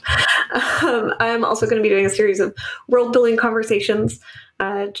so much. I'm also going to be doing a series of world-building conversations,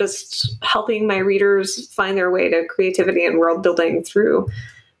 just helping my readers find their way to creativity and world-building through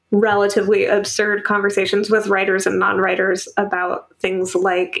relatively absurd conversations with writers and non-writers about things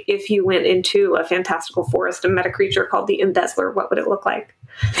like, if you went into a fantastical forest and met a creature called the Embezzler, what would it look like?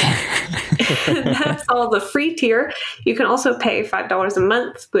 That's all the free tier. You can also pay $5 a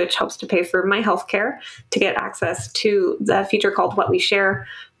month, which helps to pay for my healthcare, to get access to the feature called What We Share,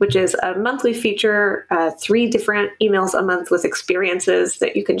 which is a monthly feature, 3 different emails a month with experiences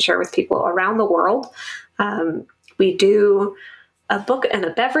that you can share with people around the world. We do a book and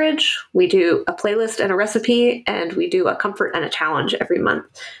a beverage, we do a playlist and a recipe, and we do a comfort and a challenge every month,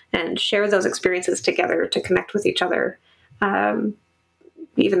 and share those experiences together to connect with each other.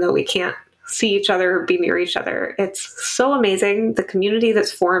 Even though we can't see each other, be near each other. It's so amazing. The community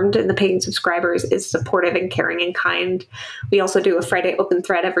that's formed in the paying subscribers is supportive and caring and kind. We also do a Friday open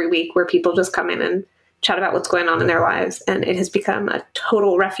thread every week where people just come in and chat about what's going on in their lives. And it has become a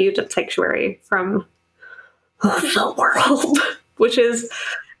total refuge and sanctuary from the world, which is,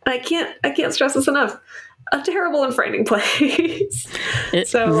 I can't stress this enough, a terrible and frightening place.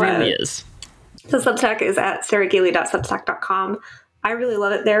 It really is. The Substack is at sarahgailey.substack.com. I really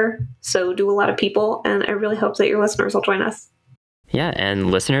love it there. So do a lot of people. And I really hope that your listeners will join us. Yeah.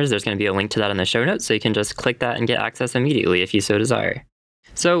 And listeners, there's going to be a link to that in the show notes. So you can just click that and get access immediately if you so desire.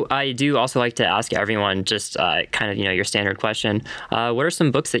 So I do also like to ask everyone just kind of, your standard question. What are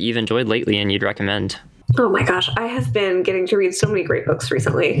some books that you've enjoyed lately and you'd recommend? Oh my gosh. I have been getting to read so many great books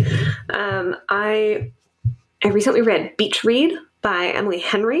recently. I recently read Beach Read by Emily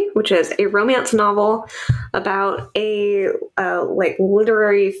Henry, which is a romance novel about a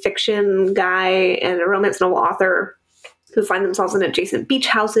literary fiction guy and a romance novel author who find themselves in adjacent beach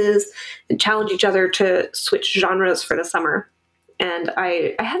houses and challenge each other to switch genres for the summer. And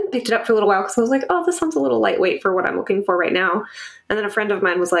I hadn't picked it up for a little while because I was like, oh, this sounds a little lightweight for what I'm looking for right now. And then a friend of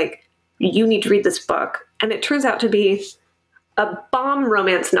mine was like, you need to read this book. And it turns out to be a bomb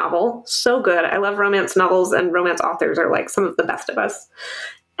romance novel. So good. I love romance novels, and romance authors are like some of the best of us.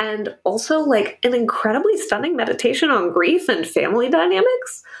 And also like an incredibly stunning meditation on grief and family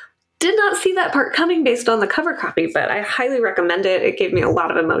dynamics. Did not see that part coming based on the cover copy, but I highly recommend it. It gave me a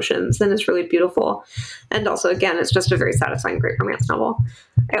lot of emotions and it's really beautiful. And also, again, it's just a very satisfying, great romance novel.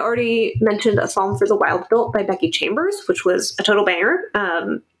 I already mentioned A Psalm for the Wild Built by Becky Chambers, which was a total banger.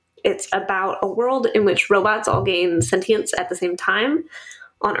 It's about a world in which robots all gain sentience at the same time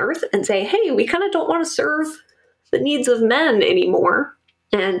on Earth and say, hey, we kind of don't want to serve the needs of men anymore.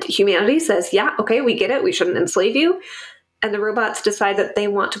 And humanity says, yeah, okay, we get it. We shouldn't enslave you. And the robots decide that they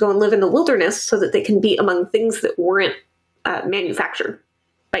want to go and live in the wilderness so that they can be among things that weren't manufactured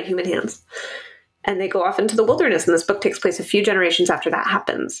by human hands. And they go off into the wilderness. And this book takes place a few generations after that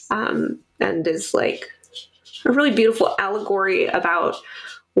happens, and is like a really beautiful allegory about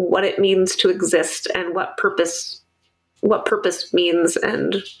what it means to exist and what purpose means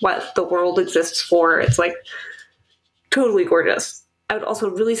and what the world exists for. It's like totally gorgeous. I would also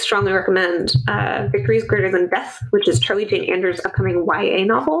really strongly recommend Victory is Greater Than Death, which is Charlie Jane Anders' upcoming YA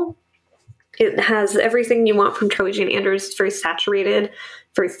novel. It has everything you want from Charlie Jane Anders. It's very saturated,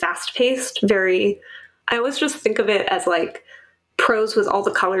 very fast-paced, I always just think of it as like prose with all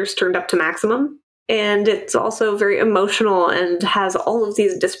the colors turned up to maximum. And it's also very emotional and has all of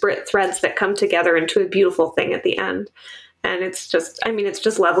these disparate threads that come together into a beautiful thing at the end. And it's just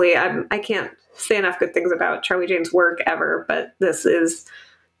lovely. I can't say enough good things about Charlie Jane's work ever, but this is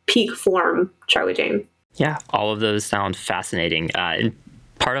peak form Charlie Jane. Yeah, all of those sound fascinating. And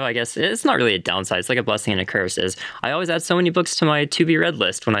part of, I guess, it's not really a downside. It's like a blessing and a curse is I always add so many books to my to-be-read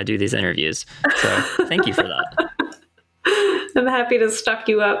list when I do these interviews. So thank you for that. I'm happy to stock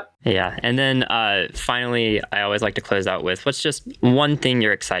you up. Yeah. And then finally, I always like to close out with what's just one thing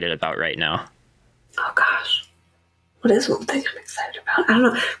you're excited about right now? Oh, gosh. What is one thing I'm excited about? I don't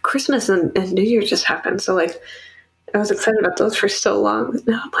know. Christmas and New Year just happened. So, like, I was excited about those for so long.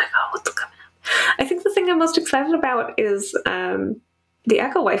 Now I'm like, oh, what's coming up? I think the thing I'm most excited about is The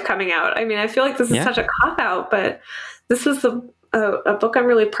Echo Wife coming out. I mean, I feel like this is such a cop-out, but this is a book I'm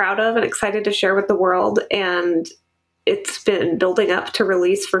really proud of and excited to share with the world. And it's been building up to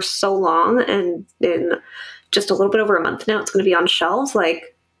release for so long. And in just a little bit over a month now, it's going to be on shelves.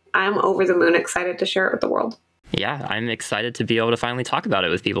 Like, I'm over the moon excited to share it with the world. Yeah, I'm excited to be able to finally talk about it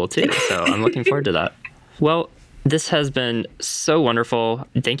with people too. So I'm looking forward to that. Well, this has been so wonderful.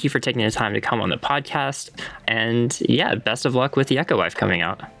 Thank you for taking the time to come on the podcast. And yeah, best of luck with The Echo Wife coming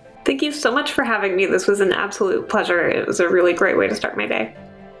out. Thank you so much for having me. This was an absolute pleasure. It was a really great way to start my day.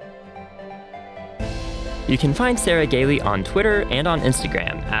 You can find Sarah Gailey on Twitter and on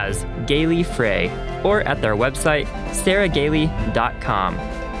Instagram as Gailey Frey or at their website, sarahgailey.com.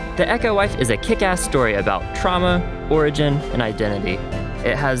 The Echo Wife is a kick-ass story about trauma, origin, and identity.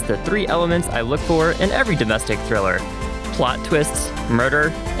 It has the 3 elements I look for in every domestic thriller: plot twists, murder,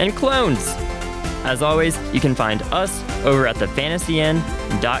 and clones. As always, you can find us over at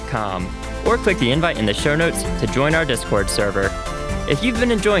thefantasyinn.com or click the invite in the show notes to join our Discord server. If you've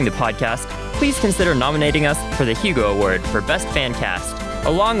been enjoying the podcast, please consider nominating us for the Hugo Award for Best Fan Cast,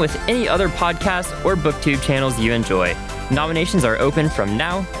 along with any other podcasts or BookTube channels you enjoy. Nominations are open from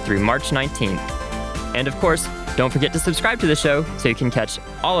now through March 19th. And of course, don't forget to subscribe to the show so you can catch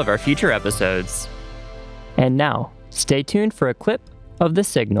all of our future episodes. And now, stay tuned for a clip of The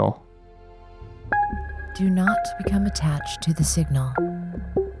Signal. Do not become attached to the signal,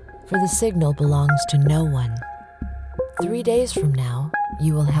 for the signal belongs to no one. 3 days from now,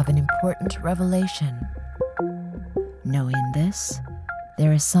 you will have an important revelation. Knowing this,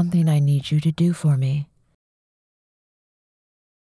 there is something I need you to do for me.